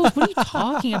videos? What are you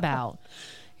talking about?"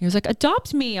 He was like,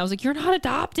 "Adopt me." I was like, "You're not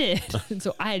adopted." And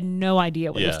so I had no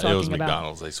idea what he was talking it was about.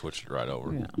 McDonald's. They switched it right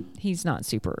over. Yeah. He's not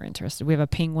super interested. We have a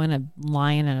penguin, a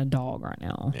lion, and a dog right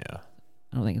now. Yeah.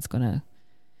 I don't think it's gonna.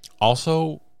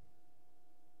 Also,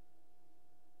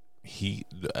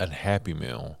 a Happy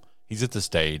Meal. He's at the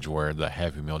stage where the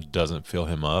Happy Meal doesn't fill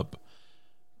him up,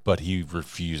 but he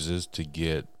refuses to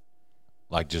get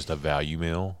like just a value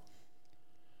meal.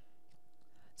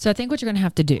 So I think what you're gonna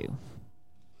have to do.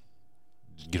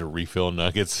 Get a refill of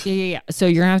nuggets. Yeah. So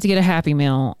you're gonna have to get a Happy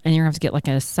Meal, and you're gonna have to get like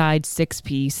a side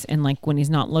 6-piece, and like when he's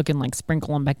not looking, like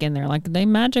sprinkle them back in there, like they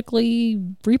magically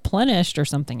replenished or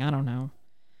something. I don't know.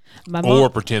 Or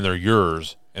pretend they're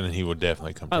yours, and then he would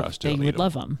definitely come try to steal they them. would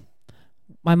love them.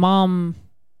 My mom,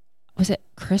 was it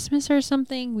Christmas or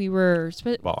something? We were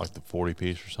Bought like the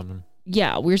 40-piece or something.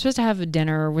 Yeah, we were supposed to have a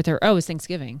dinner with her. Oh, it was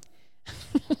Thanksgiving.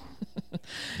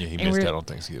 Yeah, he missed out on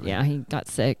Thanksgiving. Yeah, he got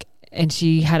sick. And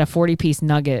she had a 40-piece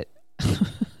nugget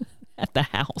at the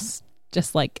house.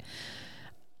 Just like,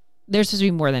 there's supposed to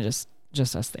be more than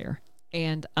just us there.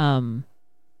 And I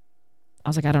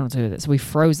was like, I don't know what to do with it. So we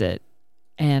froze it,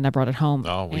 and I brought it home.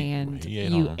 And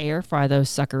you air fry those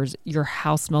suckers. Your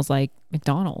house smells like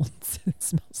McDonald's.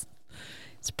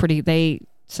 It's pretty,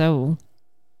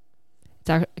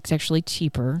 it's actually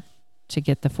cheaper to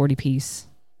get the 40-piece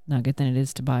nugget than it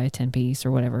is to buy a 10-piece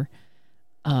or whatever.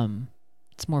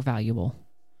 It's more valuable.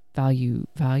 Value?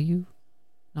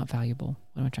 Not valuable.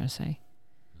 What am I trying to say?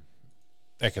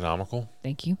 Economical.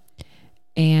 Thank you.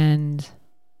 And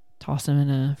toss them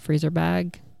in a freezer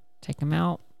bag. Take them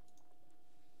out.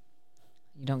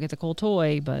 You don't get the cool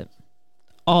toy, but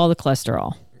all the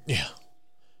cholesterol. Yeah.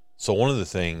 So one of the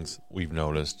things we've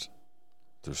noticed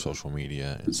through social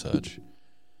media and such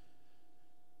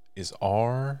is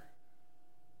our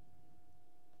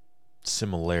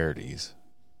similarities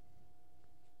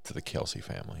to the Kelsey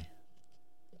family.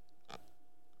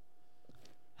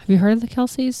 Have you heard of the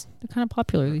Kelseys? They're kind of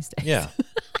popular these days. Yeah.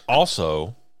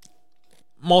 Also,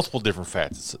 multiple different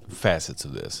facets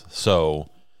of this. So,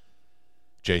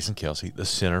 Jason Kelsey, the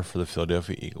center for the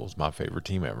Philadelphia Eagles, my favorite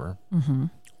team ever. Mm-hmm.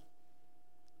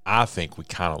 I think we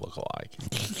kind of look alike.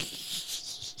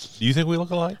 Do you think we look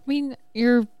alike? I mean,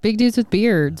 you're big dudes with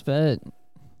beards, but...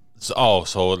 So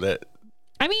that...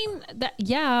 I mean,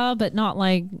 yeah, but not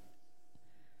like...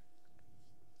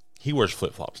 He wears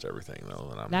flip-flops to everything,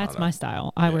 though. And That's my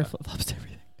style. I wear flip-flops to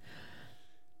everything.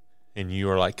 And you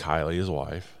are like Kylie, his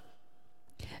wife.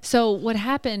 So what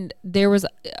happened, there was...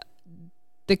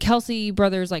 the Kelsey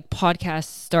brothers like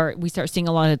podcasts we start seeing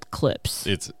a lot of clips.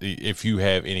 It's if you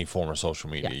have any form of social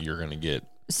media, you're going to get.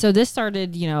 So this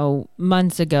started,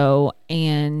 months ago,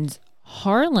 and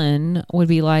Harlan would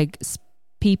be like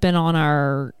peeping on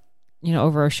our,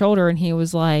 over our shoulder, and he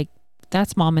was like,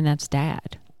 "That's mom and that's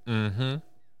dad." Mm-hmm.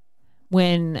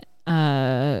 When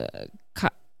Kylie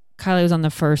was on the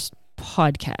first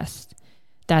podcast,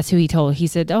 that's who he told. He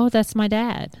said, "Oh, that's my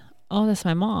dad. Oh, that's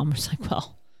my mom." It's like,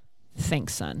 well.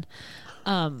 Thanks, son.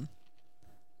 And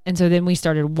so then we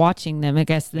started watching them. I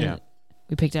guess then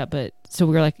we picked up, but so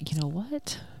we were like, you know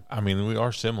what? I mean, we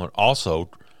are similar. Also,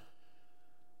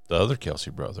 the other Kelsey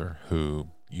brother, who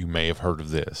you may have heard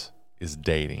of this, is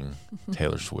dating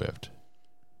Taylor Swift.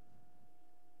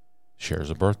 Shares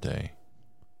a birthday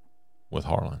with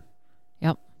Harlan.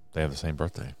 Yep. They have the same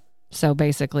birthday. So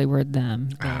basically, we're them.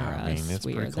 They're us. It's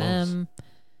we pretty are close. them.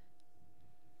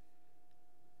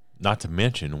 Not to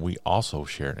mention, we also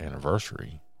share an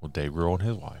anniversary with Dave Grohl and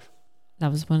his wife. That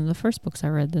was one of the first books I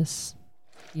read this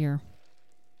year.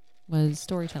 Was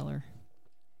Storyteller.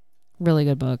 Really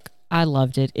good book. I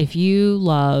loved it. If you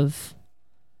love...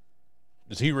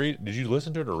 Did he read? Did you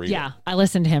listen to it or read it? Yeah, I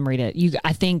listened to him read it.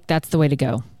 I think that's the way to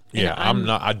go. Yeah,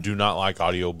 I do not like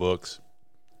audiobooks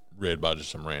read by just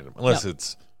some random, unless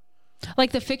it's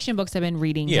like the fiction books I've been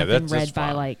reading. Yeah, have been that's read by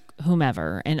fine. like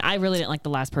whomever, and I really didn't like the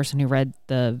last person who read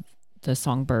the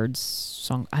Songbirds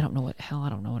song. I don't know what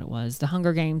it was. The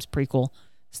Hunger Games prequel.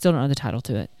 Still don't know the title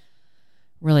to it.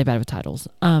 Really bad with titles.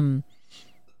 I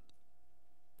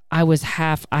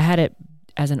had it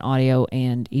as an audio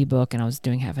and ebook, and I was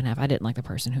doing half and half. I didn't like the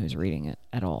person who was reading it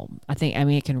at all.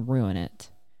 It can ruin it.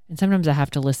 And sometimes I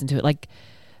have to listen to it. Like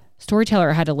Storyteller,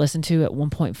 I had to listen to at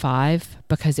 1.5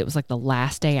 because it was like the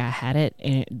last day I had it,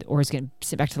 or I was getting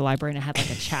sent back to the library, and I had like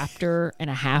a chapter and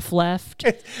a half left.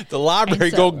 the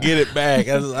library go get it back.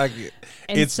 I was like,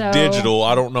 it's so, digital.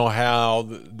 I don't know how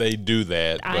they do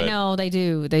that. I know they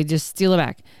do. They just steal it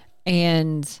back.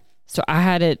 And so I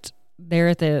had it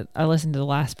there I listened to the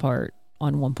last part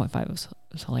on 1.5. It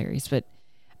was hilarious. But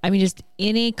I mean, just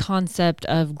any concept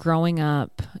of growing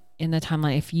up in the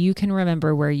timeline, if you can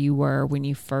remember where you were when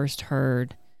you first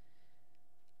heard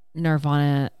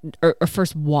Nirvana or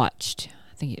first watched,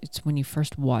 I think it's when you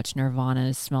first watched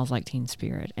Nirvana's Smells Like Teen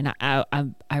Spirit. And I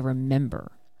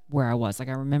remember where I was. Like,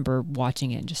 I remember watching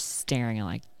it and just staring and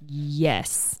like,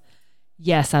 yes,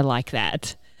 I like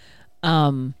that.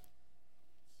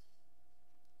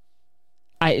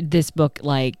 This book,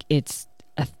 like, it's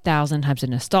 1,000 types of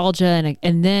nostalgia,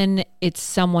 and then it's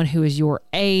someone who is your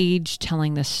age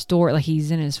telling the story. Like,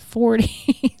 he's in his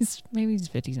 40s, maybe he's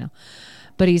 50s now,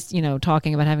 but he's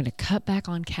talking about having to cut back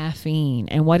on caffeine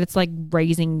and what it's like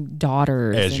raising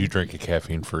daughters as you drink a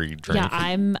caffeine-free drink. Yeah,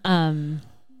 I'm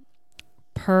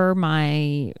per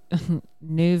my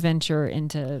new venture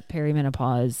into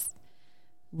perimenopause,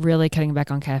 really cutting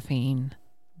back on caffeine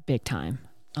big time.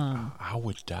 I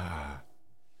would die.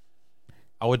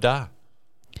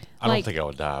 I don't think I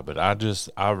would die, but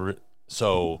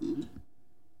so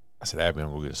I said, Abby, I'm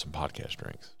going to go get us some podcast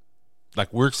drinks.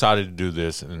 Like, we're excited to do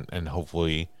this, and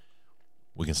hopefully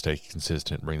we can stay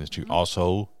consistent and bring this to you.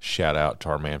 Also, shout out to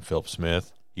our man, Philip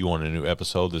Smith. He wanted a new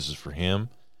episode. This is for him.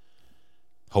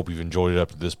 Hope you've enjoyed it up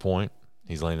to this point.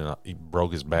 He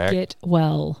broke his back. Get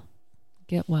well.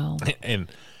 And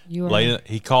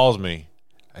he calls me.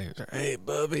 Hey,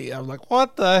 Bubby. I'm like,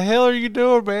 what the hell are you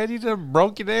doing, man? You just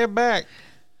broke your damn back.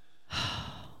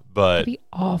 But it'd be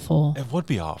awful. It would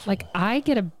be awful. Like, I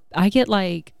get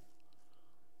like,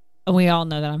 we all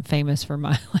know that I'm famous for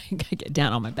my, like, I get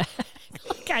down on my back.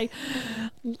 Like,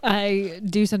 I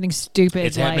do something stupid.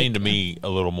 It's happening to me a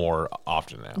little more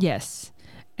often now. Yes.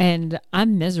 And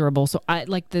I'm miserable. So I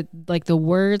like the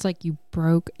words, like, you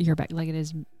broke your back. Like,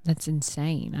 that's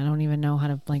insane. I don't even know how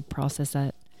to, like, process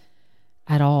that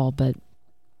at all. But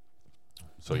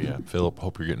so yeah, Philip,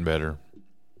 hope you're getting better.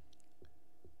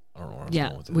 I don't know where I was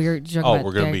going with this.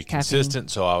 We're going to be consistent.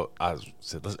 So I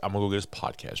said, I'm going to go get us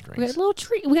podcast drinks. We got a little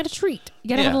treat. We got a treat. You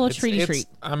got to have a little treat.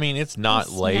 I mean, it's not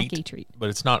late, treat. But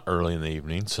it's not early in the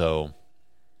evening. So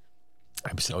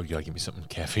I said, you got to give me something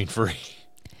caffeine free.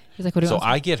 He's like, what do you want? So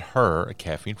I get her a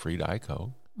caffeine free Diet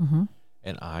Coke,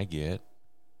 and I get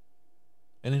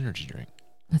an energy drink.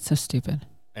 That's so stupid.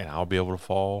 And I'll be able to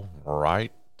fall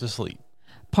right to sleep.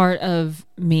 Part of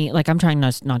me, like, I'm trying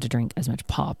not to drink as much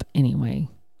pop anyway.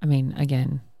 I mean,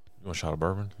 again. You want a shot of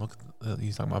bourbon? Look,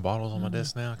 you think my bottle's on my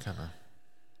desk now?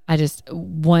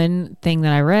 One thing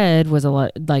that I read was a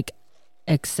lot, like,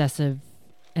 excessive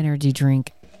energy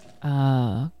drink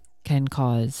can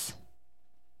cause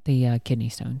the kidney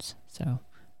stones. So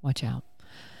watch out.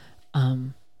 I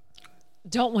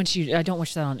don't want you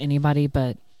that on anybody,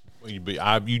 but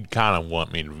you'd kind of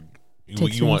want me to.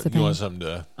 You want something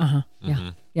to. Yeah.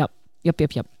 Yep.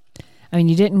 I mean,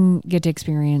 you didn't get to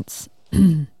experience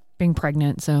being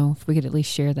pregnant, so if we could at least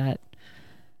share the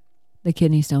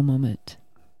kidney stone moment,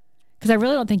 because I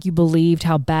really don't think you believed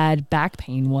how bad back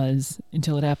pain was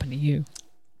until it happened to you.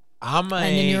 And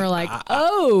then you were like,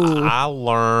 I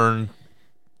learned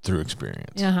through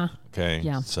experience. Okay.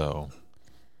 Yeah. So.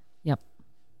 Yep.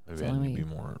 Maybe I need to be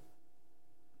more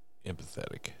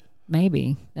empathetic.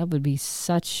 Maybe that would be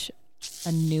such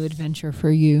a new adventure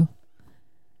for you.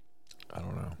 I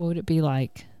don't know. What would it be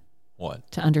like?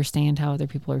 What? To understand how other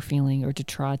people are feeling, or to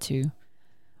try to,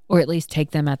 or at least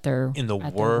take them at their. In the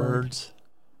words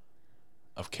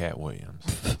of Cat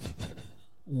Williams.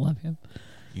 Love him.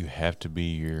 You have to be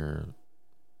your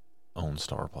own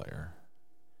star player.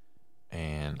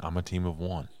 And I'm a team of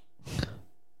one.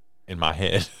 In my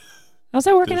head. How's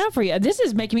that working out for you? This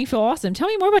is making me feel awesome. Tell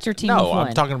me more about your team of one. No,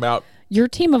 I'm talking about your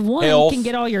team of one. You can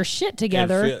get all your shit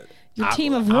together. Your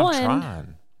team of one. I'm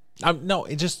trying.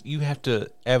 You have to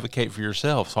advocate for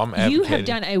yourself. So I'm advocating. You have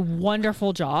done a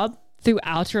wonderful job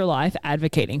throughout your life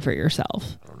advocating for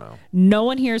yourself. I don't know. No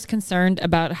one here is concerned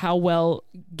about how well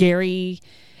Gary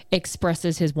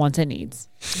expresses his wants and needs.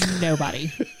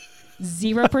 Nobody.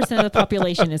 0% of the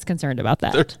population is concerned about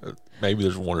that. Maybe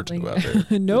there's one or two out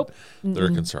there. Nope. They're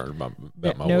concerned about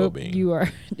my Nope, well-being. you are.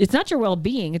 It's not your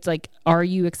well-being. It's like, are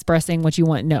you expressing what you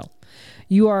want? No.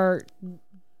 You are.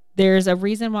 There's a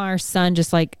reason why our son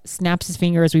just like snaps his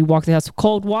finger as we walk the house.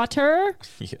 Cold water.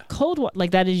 Yeah. Cold water.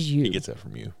 Like that is you. He gets that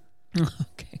from you.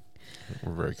 Okay.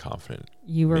 We're very confident.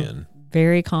 You were men.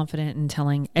 very confident in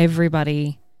telling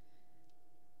everybody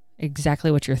exactly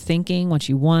what you're thinking, what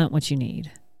you want, what you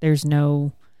need. There's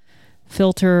no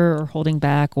filter or holding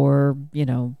back or,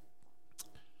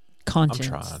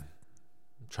 conscience. I'm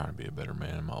trying to be a better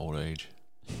man in my old age.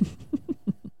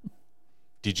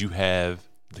 Did you have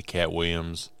the Cat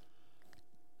Williams?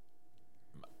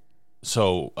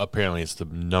 So apparently it's the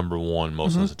number one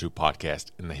most listened to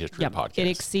podcast in the history of podcasts. It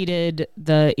exceeded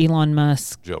the Elon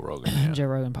Musk, Joe Rogan, yeah. Joe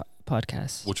Rogan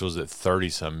podcast. Which was at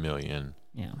 30-some million.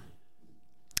 Yeah.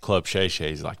 Club Shay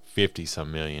Shay's like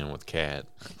 50-some million with Cat.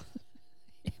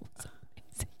 It was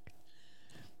amazing.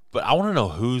 But I want to know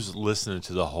who's listening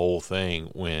to the whole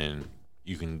thing when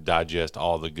you can digest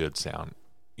all the good sound.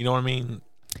 You know what I mean?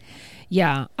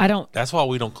 Yeah, I don't. That's why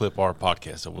we don't clip our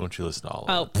podcast, so we want you to listen to all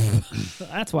of Oh,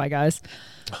 that's why, guys.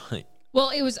 Well,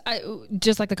 it was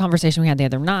just like the conversation we had the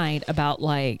other night about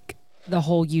like the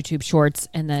whole YouTube shorts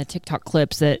and the TikTok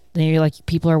clips that you're like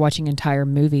people are watching entire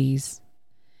movies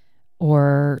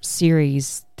or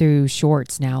series through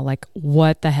shorts now. Like,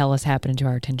 what the hell is happening to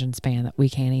our attention span that we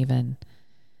can't even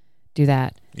do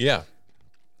that? Yeah.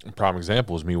 A prime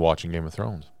example is me watching Game of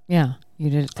Thrones. Yeah, you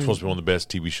did it. It's supposed to be one of the best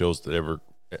TV shows that ever.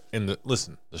 And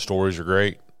listen, the stories are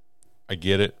great. I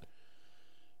get it.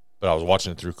 But I was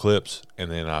watching it through clips, and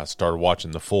then I started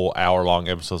watching the full hour-long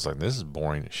episodes. Like, this is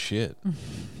boring as shit.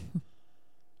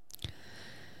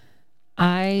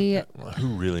 Who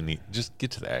really need? Just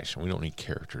get to the action. We don't need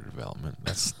character development.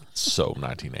 That's so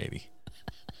 1980.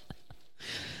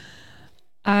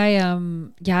 I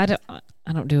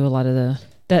don't do a lot of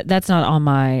that's not on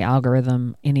my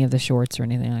algorithm, any of the shorts or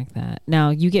anything like that.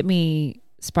 Now you get me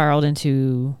spiraled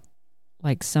into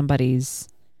like somebody's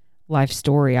life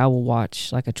story. I will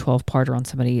watch like a 12-parter on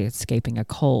somebody escaping a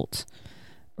cult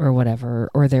or whatever,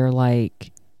 or they're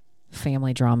like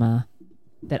family drama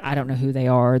that I don't know who they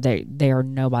are. They are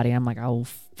nobody. I'm like, I will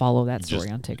follow that story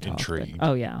Just on TikTok. intrigued. But,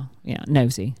 oh yeah,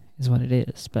 nosy is what it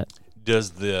is. But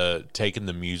Does the taking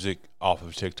the music off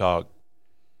of TikTok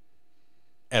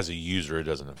as a user, it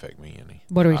doesn't affect me any.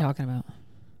 what are we talking about?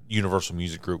 Universal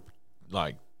Music Group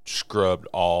like scrubbed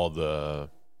all the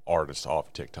artists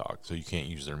off TikTok, so you can't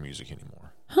use their music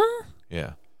anymore. Huh?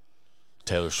 Yeah.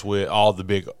 Taylor Swift, all the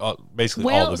big,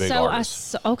 basically all the big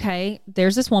artists. Okay,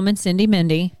 there's this woman, Cindy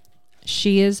Mindy.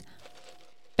 She is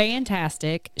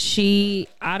fantastic. She,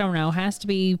 I don't know, has to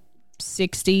be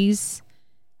 60s,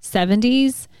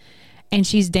 70s, and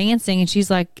she's dancing, and she's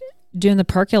like doing the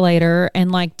percolator,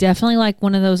 and like definitely like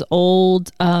one of those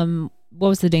old, what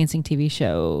was the dancing TV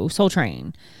show? Soul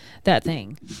Train, that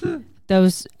thing.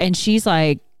 Those, and she's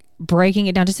like breaking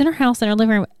it down just in her house in her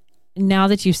living room. Now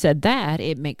that you said that,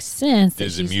 it makes sense.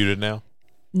 Is it muted now?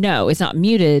 No, it's not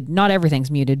muted. Not everything's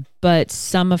muted, but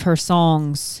some of her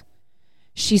songs,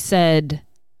 she said,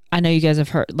 I know you guys have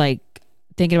heard, like,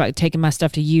 thinking about taking my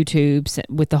stuff to YouTube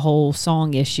with the whole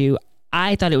song issue.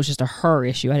 I thought it was just a her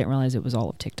issue. I didn't realize it was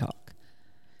all of TikTok.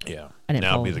 Yeah. I didn't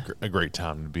Now would follow be a great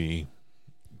time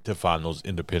to find those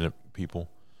independent people.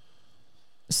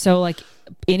 So, like,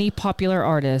 any popular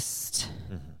artist,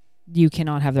 you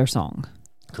cannot have their song.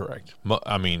 Correct.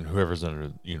 I mean, whoever's under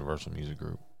the Universal Music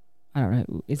Group. I don't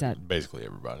know. Is that basically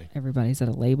everybody? Everybody? Is that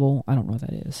a label? I don't know what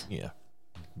that is. Yeah.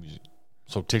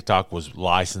 So TikTok was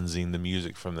licensing the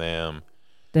music from them.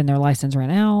 Then their license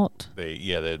ran out.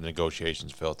 The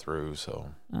negotiations fell through, so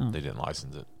they didn't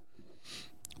license it.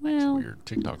 Well, it's weird.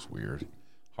 TikTok's weird.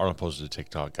 Harlan posted a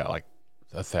TikTok, got like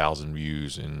 1,000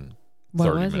 views in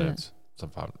 30 minutes.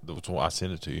 That's why I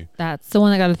sent it to you. That's the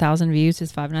one that got 1,000 views.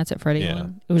 His Five Nights at Freddy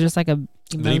one. It was just like a emoji.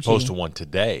 And then he posted one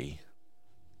today,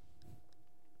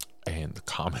 and the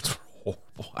comments were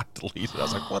horrible. I deleted it. I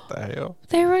was like, "What the hell?"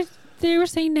 They were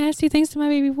saying nasty things to my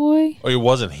baby boy. Oh, it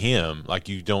wasn't him. Like,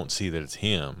 you don't see that it's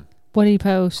him. What did he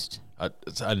post?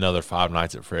 It's another Five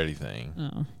Nights at Freddy thing.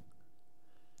 Oh.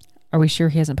 Are we sure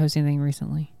he hasn't posted anything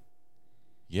recently?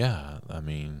 Yeah, I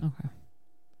mean, okay.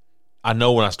 I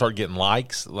know when I start getting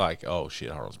likes, like, oh shit,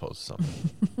 Harlan's posted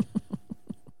something.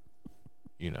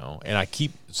 You know, and I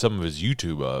keep some of his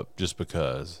YouTube up just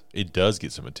because it does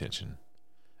get some attention.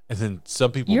 And then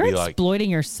some people You're be like, exploiting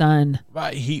your son.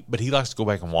 but he likes to go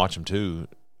back and watch them too.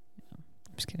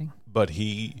 just kidding. But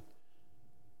he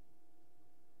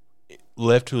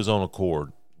left to his own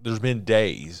accord. There's been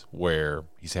days where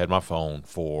he's had my phone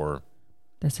for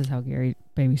This is how Gary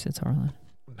babysits Harlan.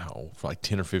 for like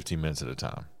 10 or 15 minutes at a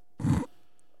time.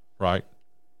 Right?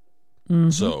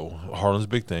 Mm-hmm. So Harlan's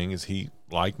big thing is he,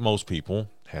 like most people,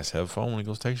 has to have a phone when he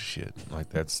goes takes a shit. Like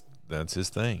that's his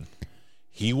thing.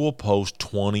 He will post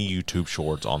 20 YouTube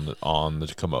shorts on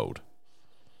the commode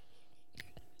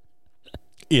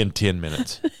in 10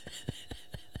 minutes.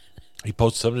 He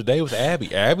posted something today with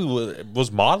Abby. Abby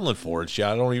was modeling for it.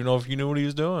 I don't even know if you knew what he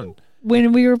was doing.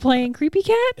 When we were playing Creepy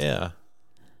Cat? Yeah.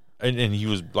 And he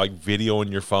was like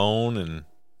videoing your phone, and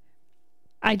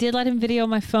I did let him video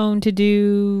my phone to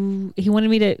do. He wanted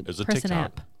me to was a press an TikTok.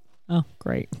 app. Oh,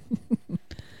 great.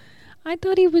 I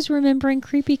thought he was remembering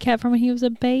Creepy Cat from when he was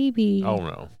a baby. oh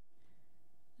no.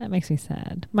 That makes me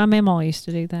sad. My mamaw used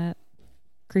to do that.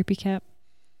 Creepy Cat.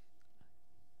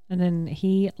 And then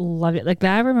he loved it. Like,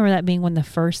 I remember that being one of the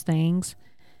first things.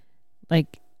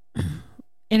 Like,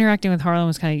 interacting with Harlan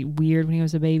was kind of weird when he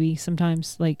was a baby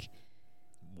sometimes. Like,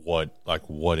 What got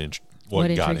intrigued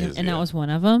him. his? And yeah. that was one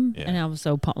of them. Yeah. And I was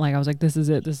so pumped. Like, I was like, this is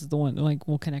it. This is the one. Like,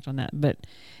 we'll connect on that. But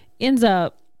ends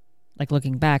up, like,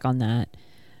 looking back on that,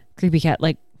 Creepy Cat,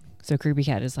 like, so Creepy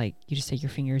Cat is like, you just take your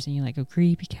fingers and you like go,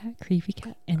 Creepy Cat.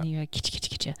 And then you're like,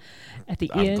 getcha. At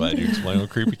the I'm end. glad you explained what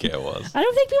Creepy Cat was. I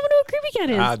don't think people know what Creepy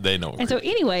Cat is. They know. And so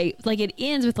anyway, like, it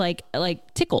ends with like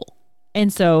tickle.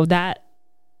 And so that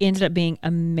ended up being a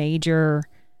major,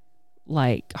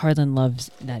 like, Harlan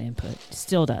loves that input.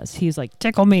 Still does. He's like,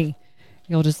 tickle me.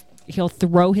 He'll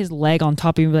throw his leg on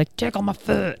top of you and be like, tickle my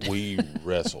foot. We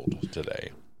wrestled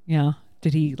today. Yeah.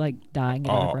 Did he like die and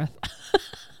get out of breath?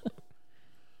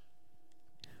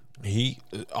 He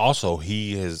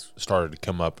has started to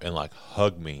come up and like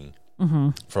hug me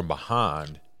from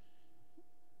behind,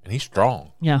 and he's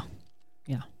strong. Yeah.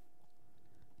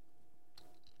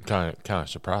 Kind of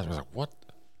surprised me. I was like, what?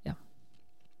 Yeah.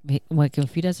 Like,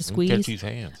 if he does a squeeze, Catch these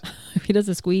hands. if he does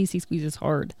a squeeze, he squeezes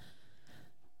hard.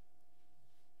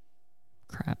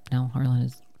 Crap. Now Harlan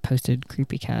has posted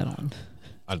Creepy Cat on.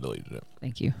 I deleted it.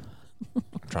 Thank you.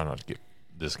 I'm trying not to get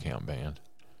discount banned.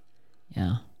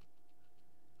 Yeah.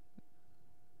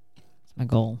 It's my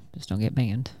goal. Just don't get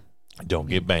banned. Don't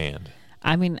get banned.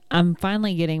 I mean, I'm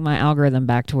finally getting my algorithm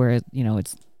back to where,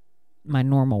 it's my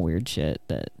normal weird shit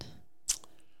that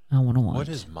I want to watch. What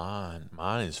is mine?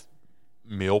 Mine is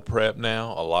meal prep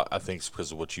now. A lot. I think it's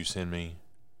because of what you send me.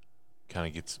 Kind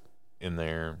of gets in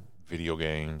there. Video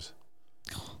games.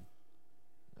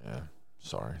 Yeah.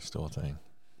 Sorry. Still a thing.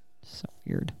 So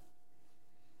weird.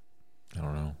 I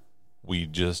don't know.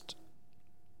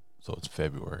 So it's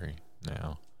February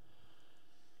now.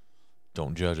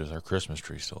 Don't judge us. Our Christmas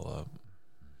tree's still up.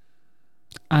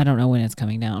 I don't know when it's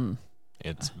coming down.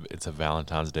 It's a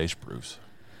Valentine's Day spruce.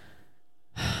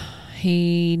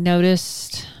 He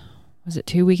noticed, was it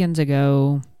 2 weekends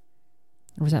ago?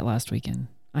 Or was that last weekend?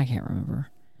 I can't remember.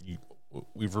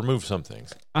 We've removed some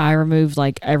things. I removed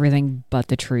like everything but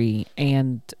the tree,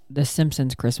 and the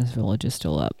Simpsons Christmas Village is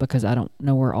still up because I don't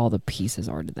know where all the pieces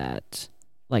are to that.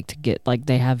 Like, to get, like,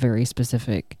 they have very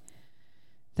specific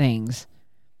things.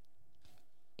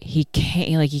 He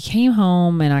came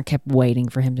home and I kept waiting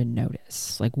for him to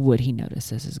notice. Like, would he notice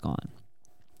this is gone?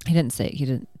 He didn't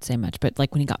say much, but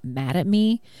like when he got mad at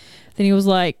me, then he was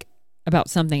like,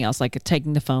 about something else, like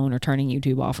taking the phone or turning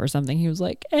YouTube off or something. He was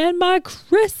like, and my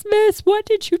Christmas, what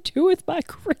did you do with my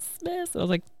Christmas? I was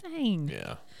like, dang.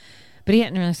 Yeah. But he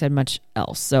hadn't really said much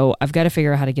else. So I've got to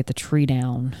figure out how to get the tree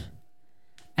down.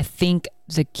 I think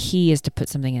the key is to put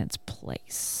something in its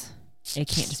place. It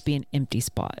can't just be an empty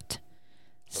spot.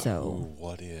 So. Ooh,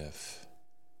 what if?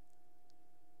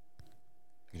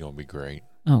 You know, it'd be great.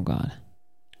 Oh, God.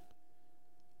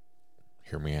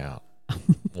 Hear me out.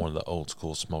 One of the old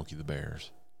school Smokey the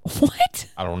Bears. What?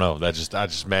 I don't know. I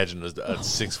just imagined a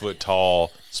 6 foot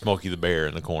tall Smokey the Bear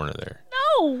in the corner there.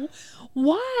 No.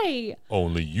 Why?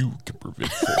 Only you can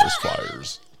prevent forest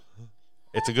fires.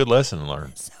 It's a good lesson to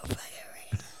learn. So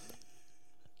fiery.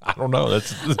 I don't know.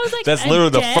 That's like, that's a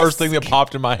literally desk? the first thing that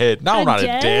popped in my head. No, not a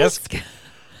desk.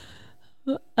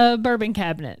 A bourbon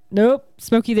cabinet. Nope.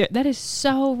 Smokey there. That is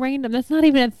so random. That's not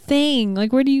even a thing.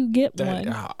 Like, where do you get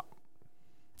one?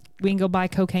 We can go buy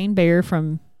Cocaine Bear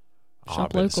from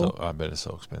Shop Local. I bet it's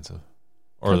so expensive.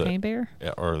 Cocaine Bear?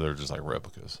 Yeah, or they're just like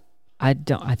replicas. I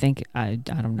don't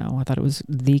know. I thought it was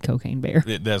the Cocaine Bear.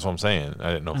 That's what I'm saying.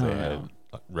 I didn't know if they had know.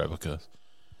 replicas.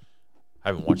 I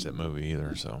haven't watched that movie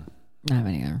either, so. I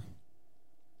haven't either.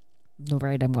 No,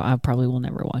 right. I probably will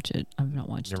never watch it. I've not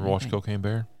watched it. You ever watched Cocaine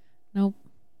Bear? Nope.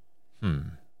 Hmm.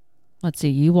 Let's see.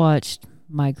 You watched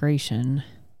Migration.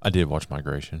 I did watch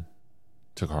Migration.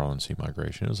 Took Harlan to see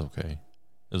Migration. It was okay.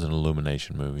 It was an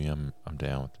Illumination movie. I'm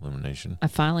down with Illumination. I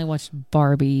finally watched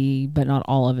Barbie, but not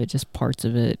all of it, just parts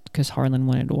of it, because Harlan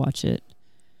wanted to watch it.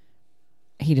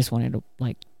 He just wanted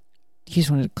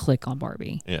to click on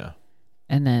Barbie. Yeah.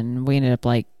 And then we ended up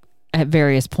like at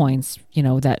various points,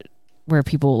 that where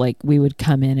people like we would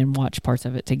come in and watch parts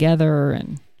of it together,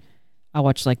 and I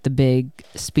watched like the big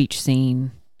speech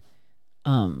scene.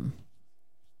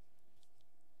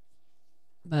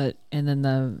 But and then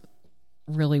the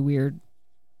really weird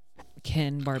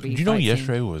Ken Barbie. Did you know fight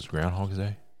yesterday scene. was Groundhog's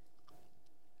Day?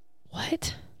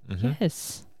 What? Mhm.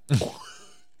 Yes.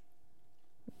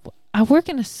 I work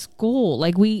in a school.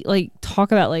 Like we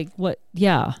talk about like what?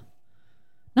 Yeah.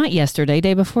 Not yesterday.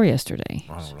 Day before yesterday.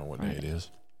 I don't know what day it is.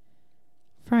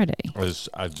 Friday.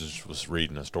 I just was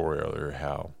reading a story earlier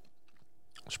how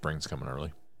spring's coming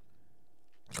early,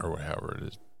 or however it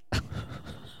is.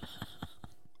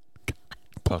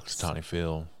 Puck's Tiny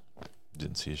Phil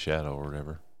didn't see a shadow or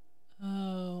whatever.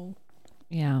 Oh.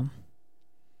 Yeah.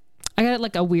 I got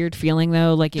like a weird feeling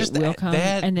though, like Just it will come,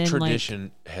 that and then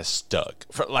tradition has stuck.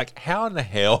 For, like, how in the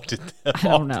hell did that? I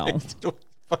don't know.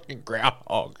 Fucking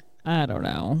groundhog. I don't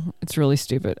know. It's really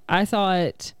stupid. I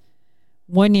thought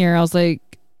one year I was like,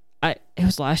 it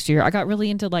was last year. I got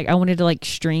really into like I wanted to like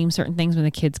stream certain things when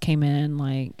the kids came in,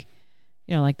 like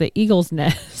like the Eagle's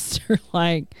Nest or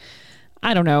like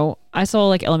I don't know. I saw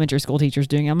like elementary school teachers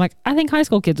doing it. I'm like, I think high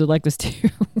school kids would like this too.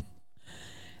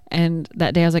 And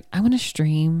that day I was like, I want to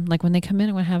stream. Like when they come in,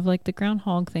 I want to have like the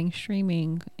groundhog thing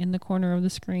streaming in the corner of the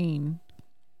screen.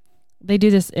 They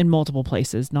do this in multiple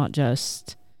places, not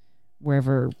just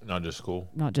wherever. Not just school.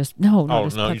 Not just no. Not Oh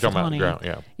just no, you're talking about the Punxsutawney. ground.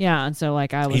 Yeah. Yeah, and so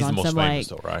like I was He's on the most some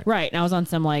famous like though, right? right, and I was on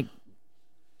some like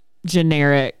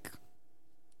generic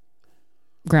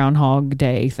Groundhog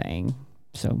Day thing.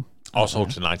 So Also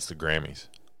tonight's the Grammys.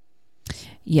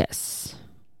 yes,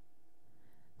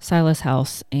 Silas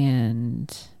House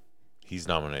and He's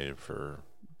nominated for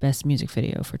Best Music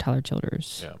Video for Tyler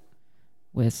Childers.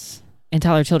 Yeah. And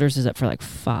Tyler Childers is up for like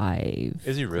 5.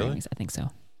 Is he really? Grammys, I think so.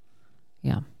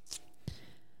 Yeah.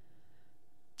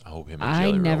 I hope him and I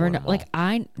Jelly Roll never win know. them Like all.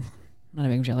 I'm not a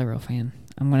big Jelly Roll fan.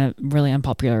 I'm gonna really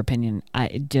unpopular opinion.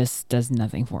 It just does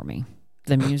nothing for me.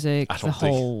 The music, I the don't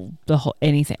think- whole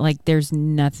anything. Like there's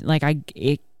nothing. Like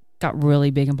it got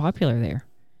really big and popular there,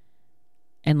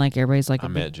 and like everybody's like, I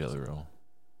met Jelly Roll.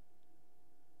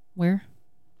 where?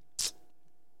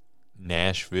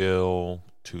 Nashville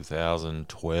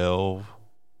 2012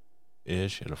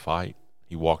 ish at a fight.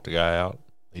 He walked a guy out.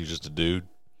 He was just a dude.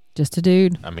 Just a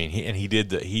dude. I mean, he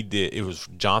did it was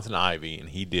Jonathan Ivey, and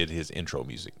he did his intro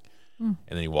music. And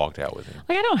then he walked out with him.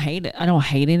 Like I don't hate it. I don't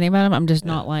hate anything about him. I'm just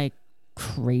not like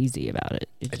crazy about it.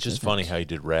 It's just funny how he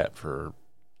did rap for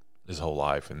his whole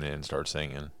life and then started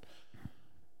singing.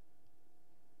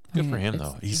 Good for him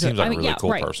though. He seems like a really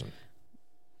cool person.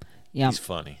 Yeah. He's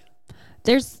funny.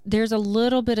 There's a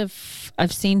little bit of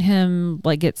I've seen him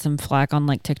like get some flack on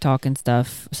like TikTok and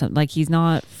stuff. So, like he's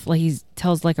not like he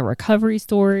tells like a recovery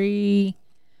story,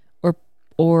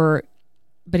 or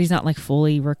but he's not like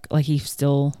fully like he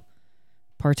still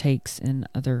partakes in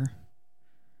other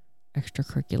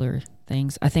extracurricular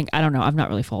things. I don't know. I've not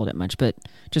really followed it much, but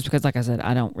just because like I said,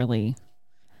 I don't really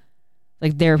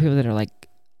like there are people that are like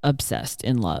obsessed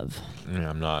in love. Yeah,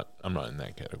 I'm not in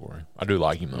that category. I do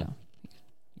like him though. Yeah.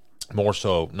 More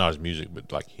so, not his music,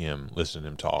 but like him, listening to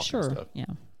him talk and stuff. Yeah.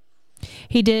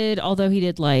 He did, although he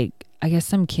did like, I guess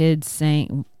some kids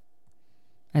sang,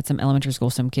 at some elementary school,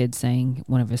 some kids sang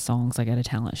one of his songs like at a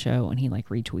talent show and he like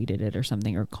retweeted it or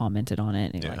something or commented on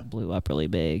it and it like blew up really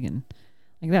big and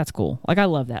like that's cool. Like I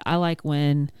love that. I like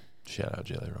when Shout out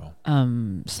Jelly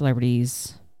Roll.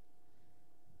 Celebrities,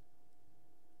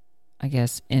 I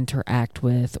guess, interact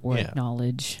with or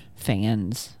acknowledge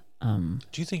fans. Do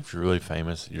you think if you're really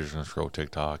famous, you're just going to scroll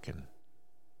TikTok and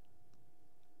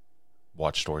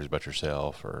watch stories about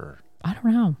yourself, or I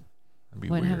don't know. It'd be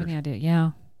Wouldn't have weird. any idea.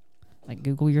 Yeah. Like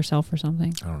Google yourself or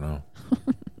something. I don't know.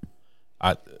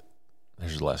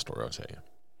 Here's the last story I'll tell you.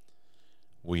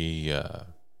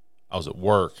 I was at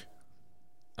work.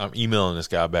 I'm emailing this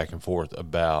guy back and forth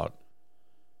about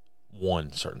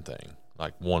one certain thing,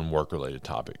 like one work-related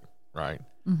topic, right?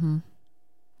 Mm-hmm.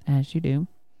 As you do.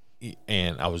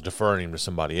 And I was deferring him to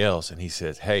somebody else, and he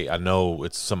said, "Hey, I know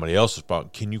it's somebody else's problem.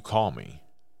 Can you call me?"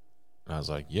 And I was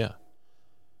like, "Yeah."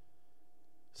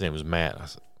 His name was Matt. I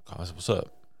said, "What's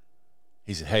up?"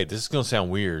 He said, "Hey, this is going to sound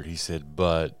weird." He said,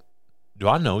 "But do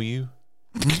I know you?"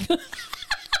 I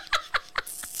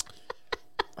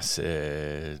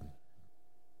said,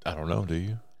 "I don't know, do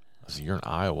you?" I said, "You're in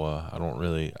Iowa. I don't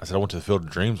really." I said, "I went to the Field of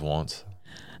Dreams once."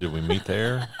 Did we meet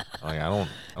there? Like, I don't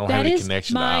have That any is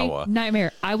connection to my Iowa.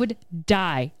 nightmare. I would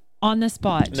die on the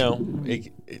spot. No,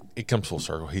 it comes full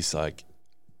circle. He's like,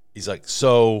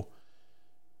 so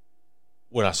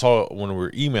when we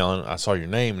were emailing, I saw your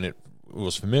name and it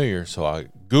was familiar, so I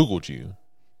Googled you,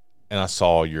 and I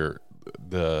saw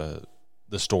the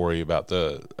story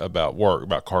about work,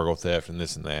 about cargo theft and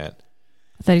this and that.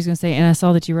 I thought he was going to say, and I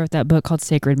saw that you wrote that book called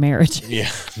Sacred Marriage.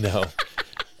 Yeah, no.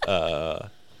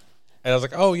 And I was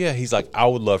like, oh yeah. He's like, I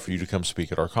would love for you to come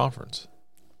speak at our conference.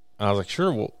 And I was like,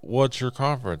 sure. Well, what's your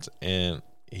conference? And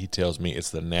he tells me it's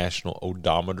the National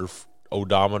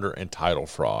Odometer and Title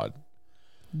Fraud.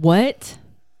 What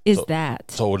is that?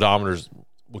 So odometers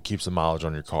what keeps the mileage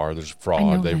on your car. There's I know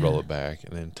fraud, they that. roll it back,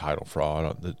 and then title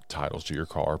fraud, the titles to your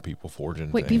car, people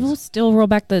forging Wait, things. people still roll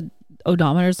back the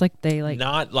odometers like they like.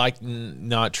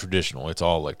 Not traditional. It's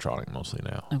all electronic mostly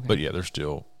now. Okay. But yeah, they're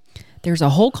still, There's a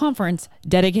whole conference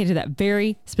dedicated to that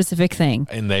very specific thing.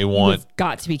 and they want You've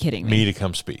got to be kidding me to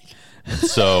come speak.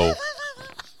 So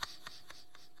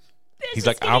he's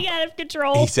like, getting out of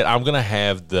control. he said, I'm gonna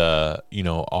have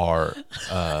our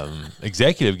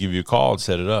executive give you a call and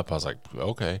set it up. I was like,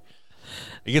 okay.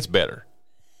 It gets better.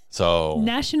 So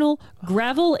National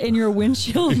Gravel in Your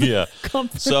Windshield. yeah.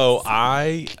 Conference. So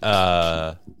I,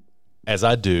 as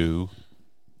I do,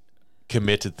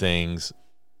 commit to things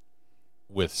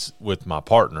with my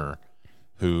partner,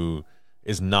 who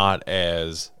is not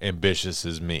as ambitious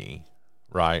as me,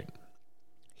 right?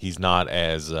 He's not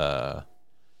as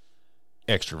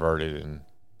extroverted and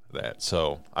that.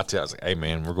 So I was like, hey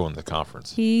man, we're going to the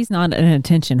conference. He's not an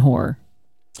attention whore.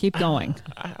 Keep going.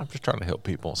 I'm just trying to help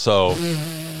people. So,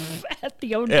 At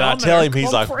the and I tell him,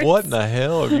 he's like, conference. what in the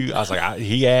hell are you? I was like,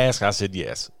 he asked, I said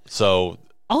yes. So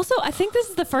Also, I think this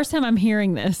is the first time I'm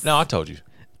hearing this. no, I told you.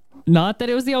 Not that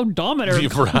it was the odometer.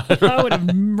 Right. I would have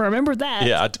remembered that.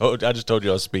 Yeah, I just told you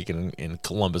I was speaking in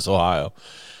Columbus, Ohio.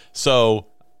 So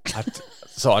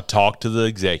I talked to the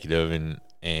executive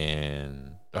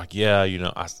and like, yeah,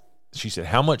 she said,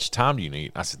 how much time do you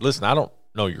need? I said, listen, I don't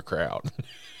know your crowd.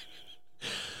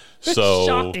 That's So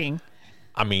shocking.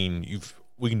 I mean,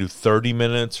 we can do 30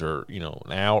 minutes or,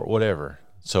 an hour, whatever.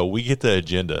 So we get the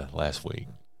agenda last week.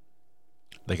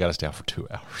 They got us down for 2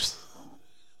 hours.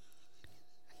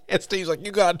 And Steve's like,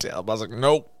 you got to tell him. I was like,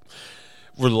 nope.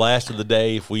 We're the last of the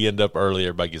day. If we end up early,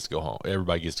 everybody gets to go home.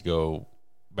 Everybody gets to go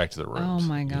back to their rooms. Oh,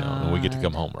 my And we get to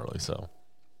come God. home early. So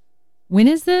When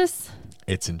is this?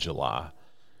 it's in July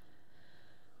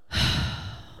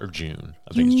or June.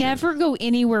 I You think it's never go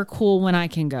anywhere cool when I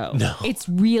can go. No. It's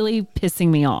really pissing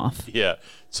me off. June. Yeah.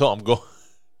 So I'm going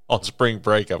on spring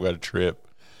break. I've got a trip.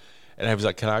 And I was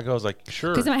like, can I go? I was like,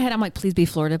 sure. Because in my head, I'm like, please be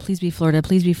Florida. Please be Florida.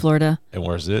 Please be Florida. And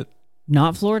where's it?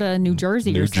 Not Florida, New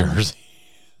Jersey. New or something. Jersey.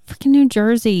 Freaking New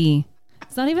Jersey.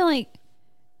 It's not even like,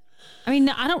 I mean,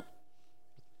 I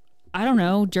don't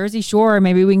know, Jersey Shore.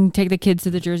 Maybe we can take the kids to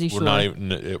the Jersey Shore. We're not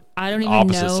even I don't even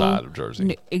opposite know. side of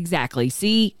Jersey. Exactly.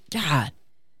 See, God.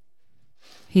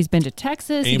 He's been to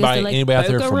Texas. He goes to, like, Anybody out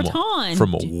there Boca Raton.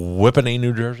 from Whippany,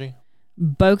 New Jersey?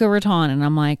 Boca Raton. And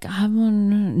I'm like,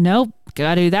 nope,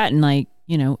 gotta do that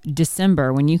in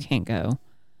December when you can't go.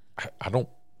 I don't.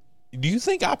 Do you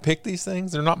think I picked these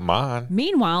things? They're not mine.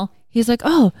 Meanwhile, he's like,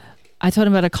 oh, I told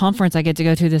him about a conference I get to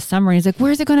go to this summer. And he's like,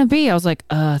 where's it going to be? I was like,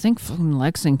 I think from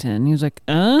Lexington. He was like,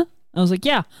 I was like,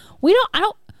 yeah,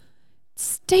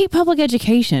 state public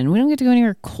education. We don't get to go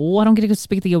anywhere cool. I don't get to go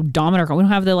speak at the odometer. We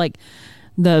don't have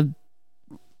the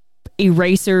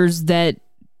erasers that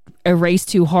erase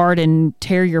too hard and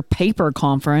tear your paper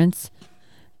conference.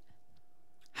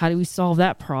 How do we solve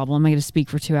that problem? I get to speak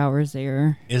for 2 hours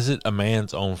there. Is it a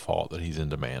man's own fault that he's in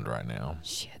demand right now?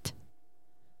 Shit.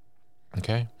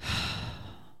 Okay.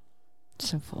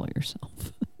 So full of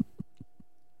yourself.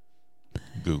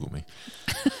 Google me.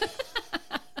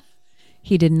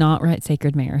 He did not write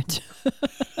Sacred Marriage.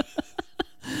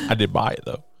 I did buy it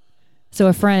though. So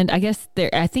a friend, I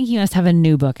think he must have a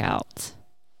new book out.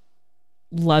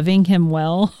 Loving Him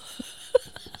Well.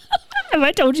 Have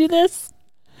I told you this?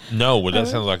 No, but that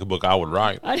sounds like a book I would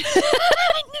write. I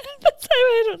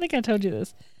don't think I told you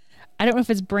this. I don't know if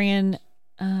it's brand.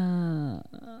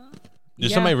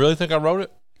 Did somebody really think I wrote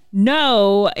it?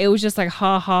 No, it was just like,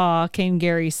 ha ha, can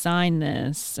Gary sign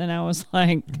this? And I was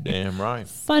like, Damn right.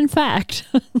 fun fact.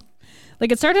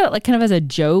 Like it started out like kind of as a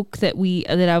joke that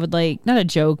I would like, not a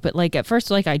joke, but like at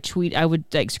first, like I would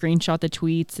like screenshot the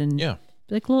tweets and Yeah.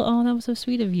 be like, oh, that was so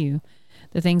sweet of you.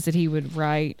 The things that he would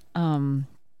write.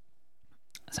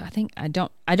 So I think I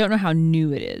don't know how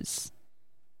new it is.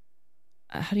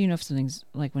 How do you know if something's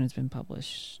like when it's been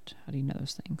published? How do you know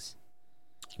those things?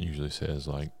 It usually says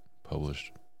like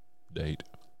published date.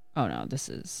 Oh, no, this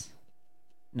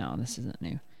isn't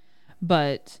new.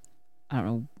 But I don't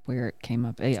know where it came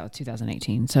up. Yeah,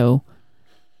 2018. So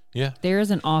Yeah. there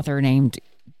is an author named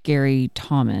Gary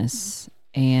Thomas,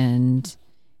 and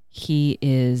he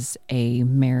is a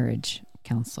marriage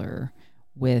counselor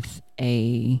with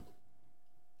a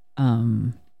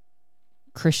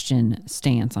Christian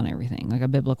stance on everything, like a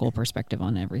biblical perspective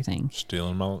on everything.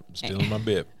 Stealing my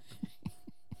bit.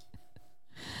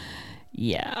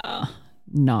 Yeah,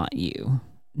 not you,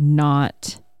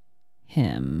 not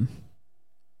him,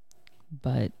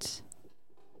 but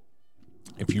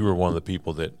If you were one of the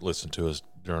people that listened to us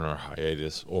during our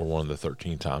hiatus, or one of the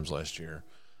 13 times last year,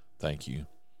 thank you.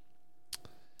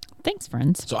 thanks,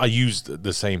 friends. So I used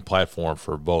the same platform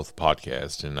for both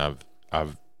podcasts, and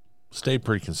I've stayed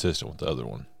pretty consistent with the other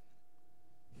one.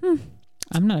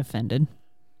 I'm not offended.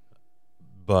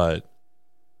 But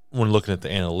when looking at the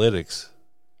analytics,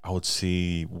 I would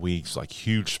see weeks like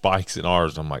huge spikes in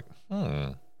ours. And I'm like,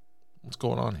 what's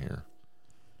going on here?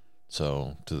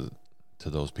 So to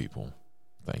those people,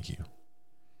 thank you.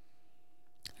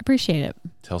 Appreciate it.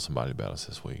 Tell somebody about us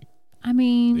this week. I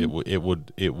mean, It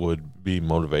would be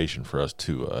motivation for us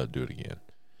to do it again.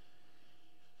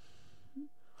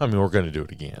 I mean, we're going to do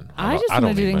it again. I just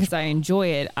want to do it because I enjoy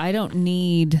it. I don't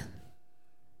need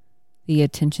the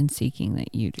attention seeking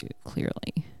that you do,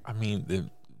 clearly. I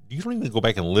mean, you don't even go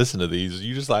back and listen to these.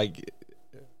 You just like,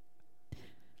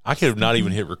 I could have not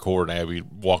even hit record and Abby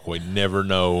walk away. Never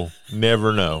know.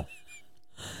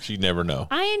 She'd never know.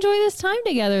 I enjoy this time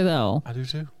together, though. I do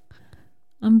too.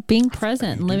 I'm being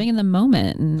present and living in the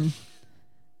moment.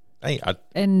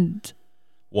 And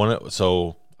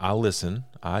so I listen.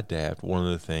 I adapt. One of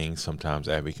the things sometimes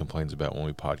Abby complains about when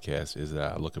we podcast is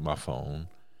that I look at my phone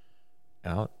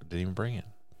and I didn't even bring it.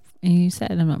 And you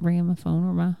said I'm not bringing my phone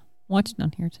or my watch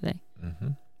down here today. Mm-hmm.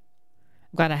 I'm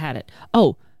glad I had it.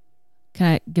 Oh,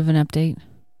 can I give an update?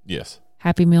 Yes.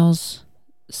 Happy Meals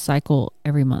cycle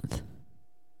every month.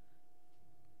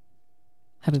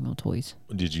 Happy Meal toys.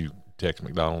 Did you text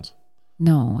McDonald's?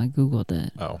 No, I Googled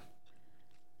it. Oh.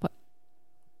 What?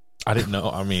 I didn't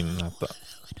know. I mean, I thought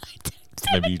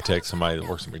maybe you text somebody that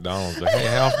works at McDonald's. Like, hey,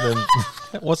 how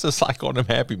often? What's the cycle on them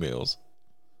Happy Meals?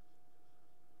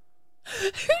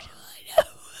 Who do I know?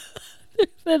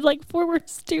 They're like former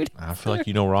students. I feel like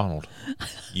you know Ronald.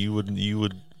 You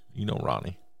know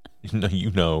Ronnie.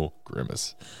 You know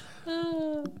Grimace.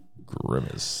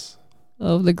 Grimace.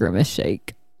 Oh, the Grimace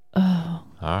shake. Oh.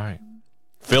 All right.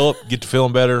 Philip, get to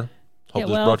feeling better. Hope Get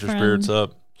this well, brought your friend. spirits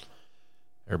up.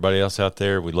 Everybody else out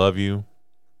there, we love you.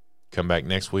 Come back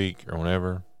next week or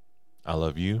whenever. I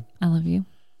love you. I love you.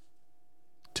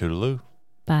 Toodaloo.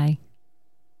 Bye.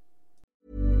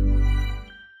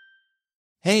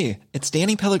 Hey, it's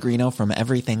Danny Pellegrino from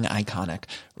Everything Iconic.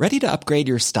 Ready to upgrade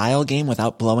your style game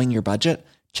without blowing your budget?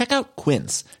 Check out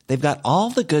Quince. They've got all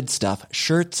the good stuff,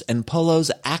 shirts and polos,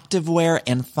 activewear,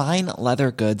 and fine leather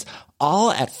goods,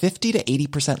 all at 50 to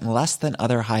 80% less than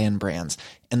other high-end brands.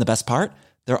 And the best part?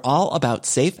 They're all about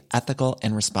safe, ethical,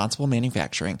 and responsible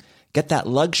manufacturing. Get that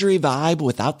luxury vibe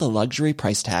without the luxury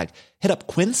price tag. Hit up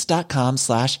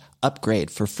quince.com/upgrade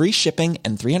for free shipping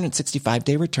and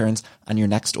 365-day returns on your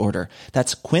next order.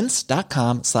 That's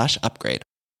quince.com/upgrade.